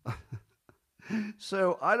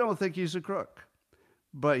 So I don't think he's a crook.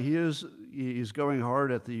 But he's going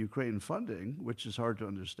hard at the Ukraine funding, which is hard to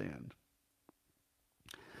understand.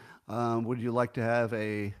 Would you like to have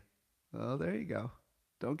oh, there you go.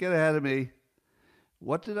 Don't get ahead of me.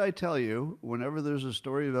 What did I tell you whenever there's a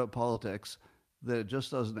story about politics that it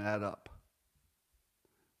just doesn't add up?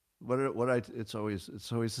 It's always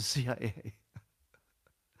the CIA.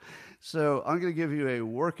 So I'm going to give you a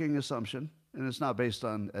working assumption, and it's not based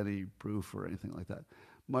on any proof or anything like that.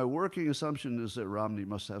 My working assumption is that Romney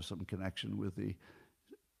must have some connection with the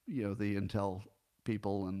intel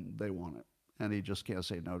people, and they want it, and he just can't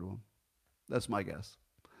say no to them. That's my guess.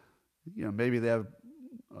 Maybe they have,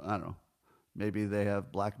 I don't know, maybe they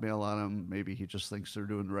have blackmail on him. Maybe he just thinks they're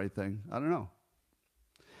doing the right thing. I don't know.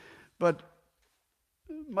 But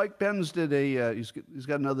Mike Benz did he's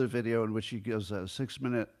got another video in which he gives a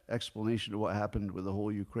 6-minute explanation of what happened with the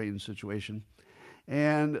whole Ukraine situation.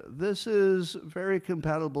 And this is very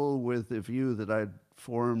compatible with the view that I'd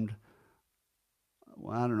formed,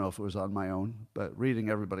 well, I don't know if it was on my own, but reading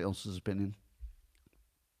everybody else's opinion.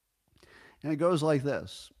 And it goes like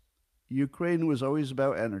this. Ukraine was always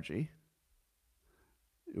about energy.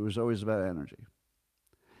 It was always about energy.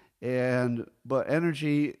 But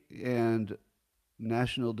energy and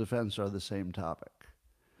national defense are the same topic.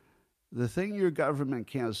 The thing your government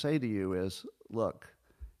can't say to you is, look,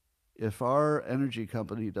 if our energy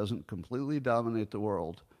company doesn't completely dominate the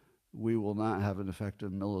world, we will not have an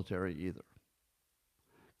effective military either.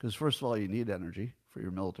 Because first of all, you need energy for your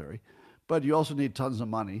military, but you also need tons of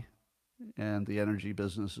money, and the energy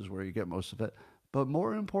business is where you get most of it. But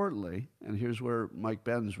more importantly, and here's where Mike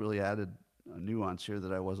Benz really added a nuance here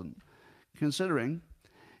that I wasn't considering,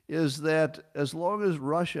 is that as long as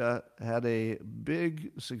Russia had a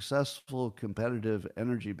big, successful, competitive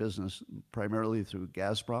energy business, primarily through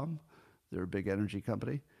Gazprom, their big energy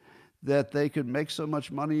company, that they could make so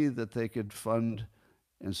much money that they could fund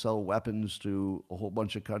and sell weapons to a whole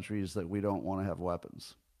bunch of countries that we don't want to have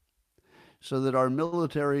weapons. so that our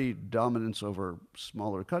military dominance over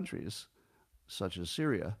smaller countries, such as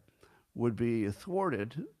Syria, would be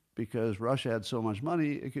thwarted because Russia had so much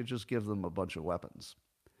money, it could just give them a bunch of weapons.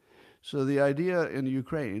 So the idea in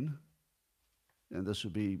Ukraine, and this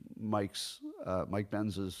would be Mike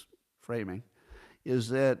Benz's framing, is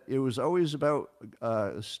that it was always about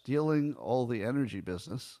stealing all the energy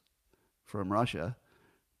business from Russia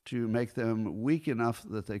to make them weak enough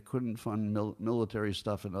that they couldn't fund military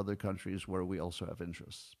stuff in other countries where we also have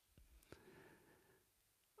interests.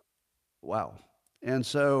 Wow. And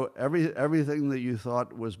so everything that you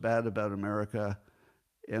thought was bad about America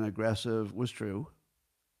and aggressive was true,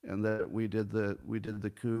 and that we did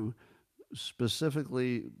the coup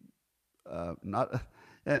specifically not.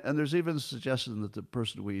 And there's even a suggestion that the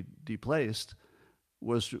person we deplaced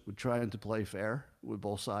was trying to play fair with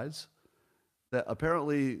both sides. That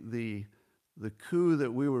apparently the coup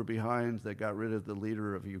that we were behind that got rid of the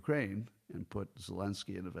leader of Ukraine and put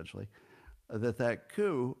Zelensky in eventually, that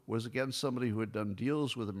coup was against somebody who had done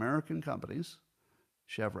deals with American companies,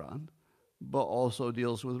 Chevron, but also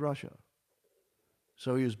deals with Russia.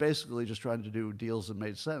 So he was basically just trying to do deals that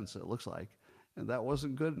made sense, it looks like, and that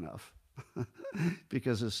wasn't good enough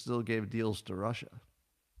because it still gave deals to Russia.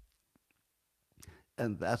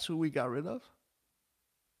 And that's who we got rid of?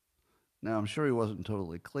 Now, I'm sure he wasn't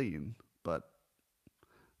totally clean, but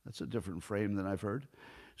that's a different frame than I've heard.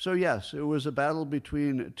 So yes, it was a battle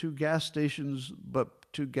between two gas stations,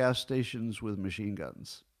 but two gas stations with machine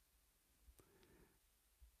guns.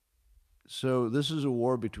 So this is a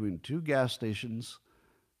war between two gas stations,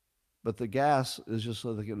 but the gas is just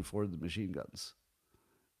so they can afford the machine guns.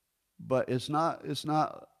 But it's not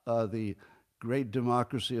the great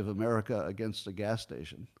democracy of America against a gas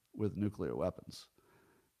station with nuclear weapons.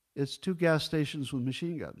 It's two gas stations with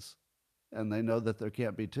machine guns, and they know that there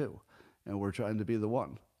can't be two, and we're trying to be the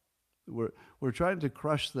one. We're trying to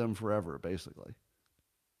crush them forever, basically.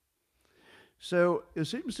 So it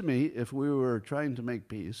seems to me if we were trying to make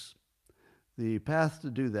peace, the path to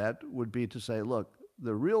do that would be to say, look,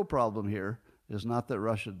 the real problem here is not that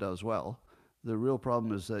Russia does well. The real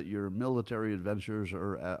problem is that your military adventures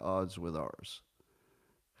are at odds with ours.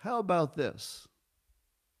 How about this?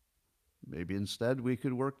 Maybe instead we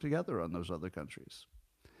could work together on those other countries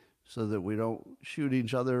so that we don't shoot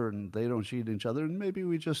each other and they don't shoot each other. And maybe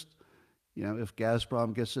we just, if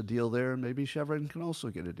Gazprom gets a deal there, maybe Chevron can also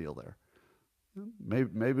get a deal there.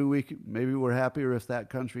 Maybe we're happier if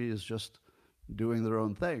that country is just doing their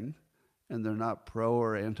own thing and they're not pro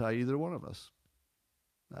or anti either one of us.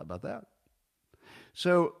 How about that?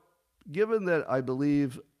 So given that I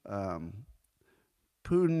believe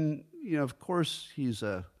Putin, of course he's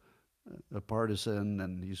a partisan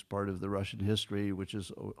and he's part of the Russian history, which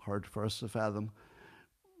is hard for us to fathom.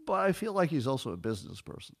 But I feel like he's also a business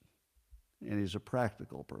person and he's a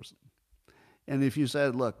practical person. And if you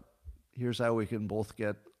said, look, here's how we can both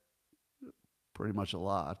get pretty much a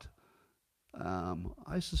lot,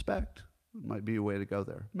 I suspect it might be a way to go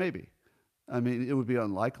there. Maybe. I mean, it would be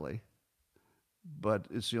unlikely, but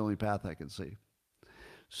it's the only path I can see.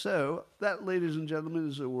 So that, ladies and gentlemen,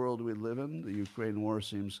 is the world we live in. The Ukraine war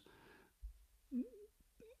seems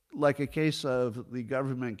like a case of the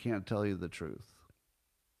government can't tell you the truth.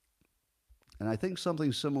 And I think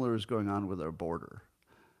something similar is going on with our border.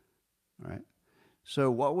 All right?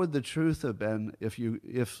 So what would the truth have been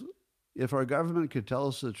if our government could tell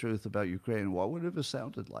us the truth about Ukraine? What would it have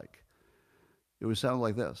sounded like? It would sound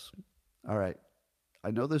like this. All right,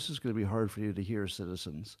 I know this is going to be hard for you to hear,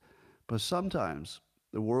 citizens, but sometimes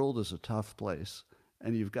the world is a tough place,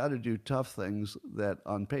 and you've got to do tough things that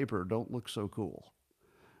on paper don't look so cool.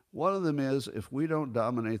 One of them is if we don't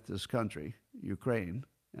dominate this country, Ukraine,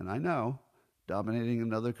 and I know dominating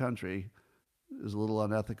another country is a little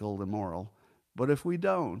unethical and immoral, but if we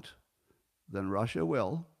don't, then Russia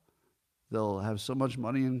will. They'll have so much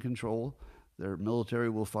money and control. Their military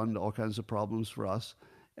will fund all kinds of problems for us.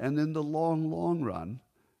 And in the long, long run,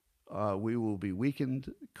 we will be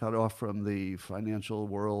weakened, cut off from the financial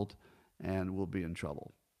world, and we'll be in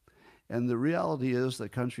trouble. And the reality is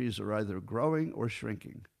that countries are either growing or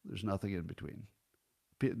shrinking. There's nothing in between.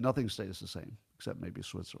 Nothing stays the same, except maybe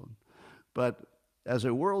Switzerland. But as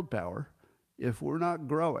a world power, if we're not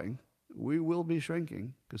growing, we will be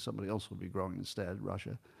shrinking because somebody else will be growing instead,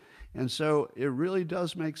 Russia. And so it really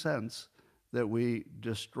does make sense that we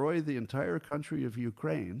destroy the entire country of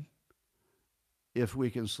Ukraine if we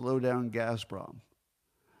can slow down Gazprom.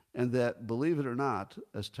 And that, believe it or not,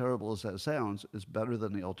 as terrible as that sounds, is better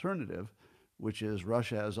than the alternative, which is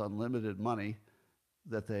Russia has unlimited money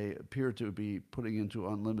that they appear to be putting into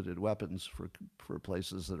unlimited weapons for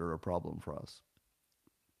places that are a problem for us.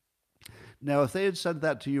 Now, if they had said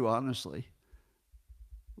that to you honestly,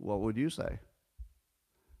 what would you say?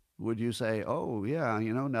 Would you say, oh, yeah,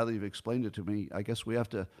 now that you've explained it to me, I guess we have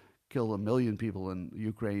to kill 1 million people in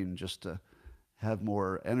Ukraine just to have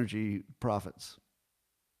more energy profits?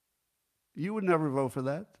 You would never vote for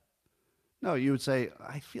that. No, you would say,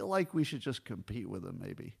 I feel like we should just compete with them,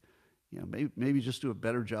 maybe. Maybe just do a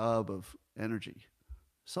better job of energy,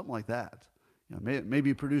 something like that.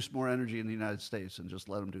 Maybe produce more energy in the United States and just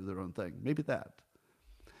let them do their own thing. Maybe that.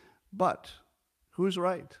 But who's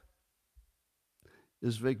right?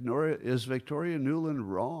 Is Victoria Nuland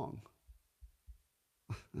wrong?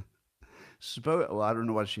 Well, I don't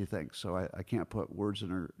know what she thinks, so I can't put words in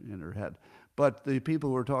her head. But the people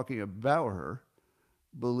who are talking about her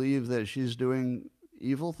believe that she's doing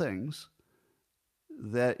evil things,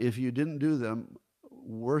 that if you didn't do them,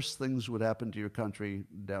 worse things would happen to your country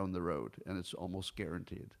down the road, and it's almost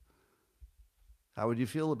guaranteed. How would you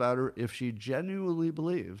feel about her if she genuinely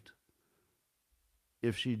believed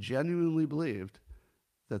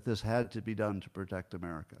that this had to be done to protect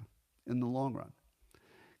America in the long run?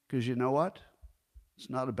 Because you know what? It's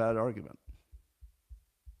not a bad argument.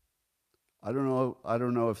 I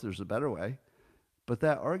don't know if there's a better way, but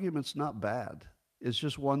that argument's not bad. It's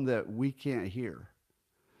just one that we can't hear.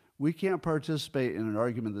 We can't participate in an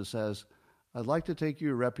argument that says, I'd like to take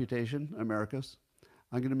your reputation, Americus.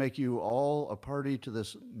 I'm going to make you all a party to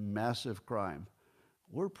this massive crime.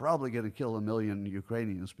 We're probably going to kill 1 million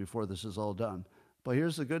Ukrainians before this is all done. But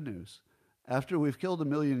here's the good news. After we've killed 1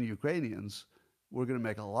 million Ukrainians, we're going to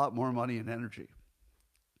make a lot more money in energy.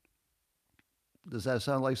 Does that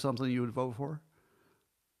sound like something you would vote for?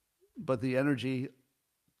 But the energy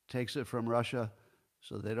takes it from Russia,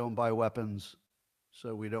 so they don't buy weapons,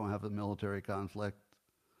 so we don't have a military conflict.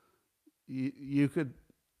 You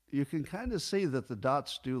can kind of see that the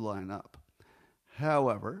dots do line up.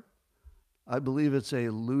 However, I believe it's a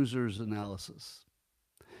loser's analysis.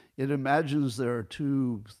 It imagines there are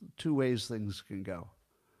two ways things can go.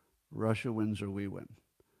 Russia wins or we win.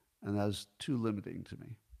 And that's too limiting to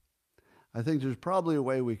me. I think there's probably a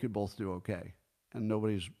way we could both do okay, and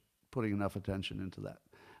nobody's putting enough attention into that.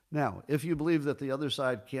 Now, if you believe that the other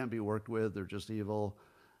side can't be worked with, they're just evil,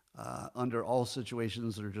 under all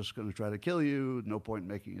situations they're just going to try to kill you, no point in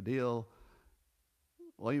making a deal,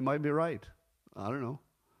 well, you might be right. I don't know.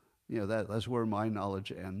 That's where my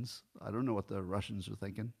knowledge ends. I don't know what the Russians are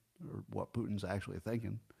thinking or what Putin's actually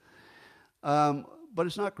thinking. But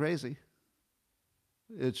it's not crazy.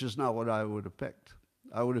 It's just not what I would have picked.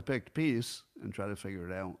 I would have picked peace and try to figure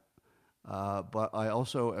it out. But I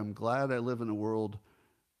also am glad I live in a world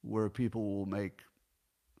where people will make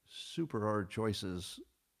super hard choices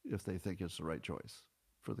if they think it's the right choice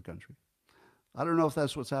for the country. I don't know if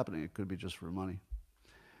that's what's happening. It could be just for money.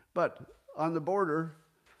 But on the border,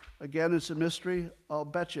 again, it's a mystery. I'll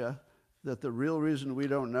bet you that the real reason we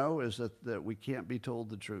don't know is that we can't be told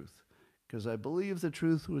the truth. Because I believe the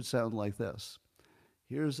truth would sound like this.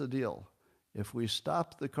 Here's the deal. If we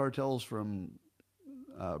stop the cartels from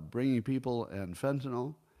bringing people and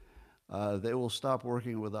fentanyl, they will stop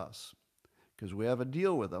working with us. Because we have a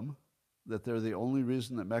deal with them that they're the only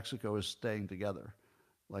reason that Mexico is staying together.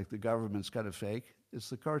 Like the government's kind of fake. It's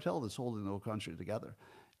the cartel that's holding the whole country together.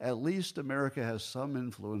 At least America has some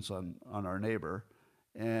influence on our neighbor.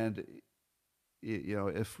 And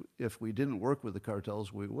if we didn't work with the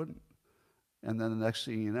cartels, we wouldn't. And then the next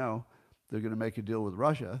thing you know, they're going to make a deal with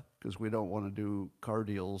Russia because we don't want to do car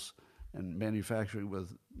deals and manufacturing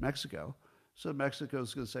with Mexico. So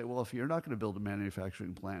Mexico's going to say, well, if you're not going to build a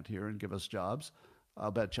manufacturing plant here and give us jobs,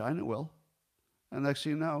 I'll bet China will. And next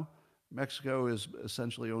thing you know, Mexico is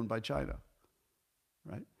essentially owned by China,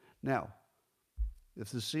 right? Now, if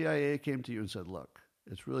the CIA came to you and said, look,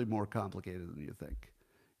 it's really more complicated than you think.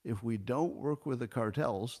 If we don't work with the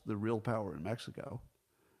cartels, the real power in Mexico,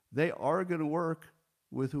 they are going to work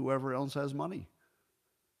with whoever else has money.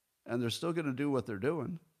 And they're still going to do what they're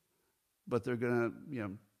doing, but they're going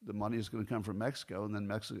to, the money is going to come from Mexico and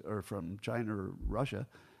then or from China or Russia.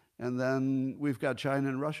 And then we've got China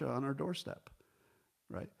and Russia on our doorstep,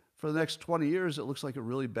 right? For the next 20 years, it looks like a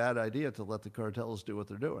really bad idea to let the cartels do what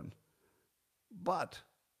they're doing. But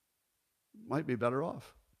might be better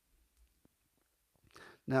off.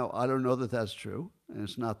 Now, I don't know that that's true, and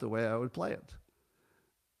it's not the way I would play it.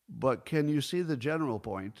 But can you see the general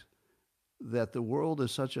point that the world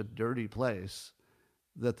is such a dirty place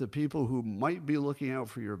that the people who might be looking out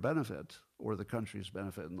for your benefit or the country's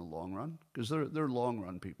benefit in the long run, because they're long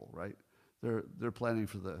run people, right? They're planning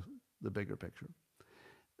for the bigger picture.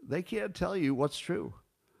 They can't tell you what's true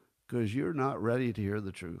because you're not ready to hear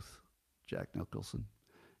the truth, Jack Nicholson.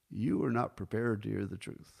 You are not prepared to hear the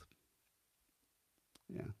truth.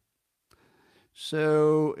 Yeah.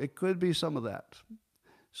 So it could be some of that.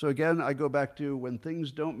 So again, I go back to when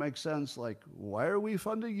things don't make sense, like why are we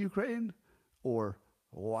funding Ukraine? Or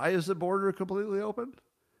why is the border completely open?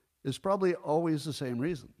 It's probably always the same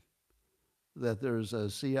reason, that there's a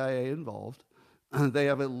CIA involved. They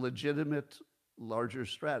have a legitimate, larger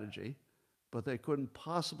strategy, but they couldn't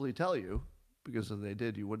possibly tell you, because if they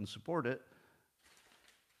did, you wouldn't support it,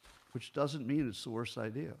 which doesn't mean it's the worst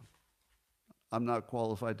idea. I'm not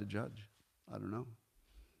qualified to judge. I don't know.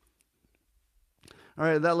 All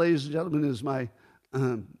right, that, ladies and gentlemen, is my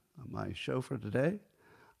show for today.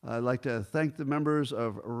 I'd like to thank the members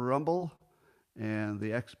of Rumble and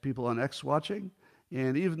the people on X watching,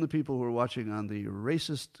 and even the people who are watching on the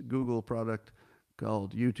racist Google product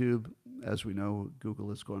called YouTube. As we know,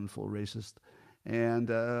 Google is going full racist. And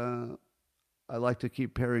I like to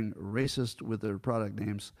keep pairing racist with their product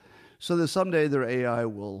names so that someday their AI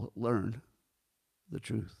will learn the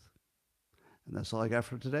truth. And that's all I got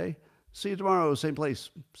for today. See you tomorrow, same place,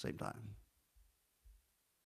 same time.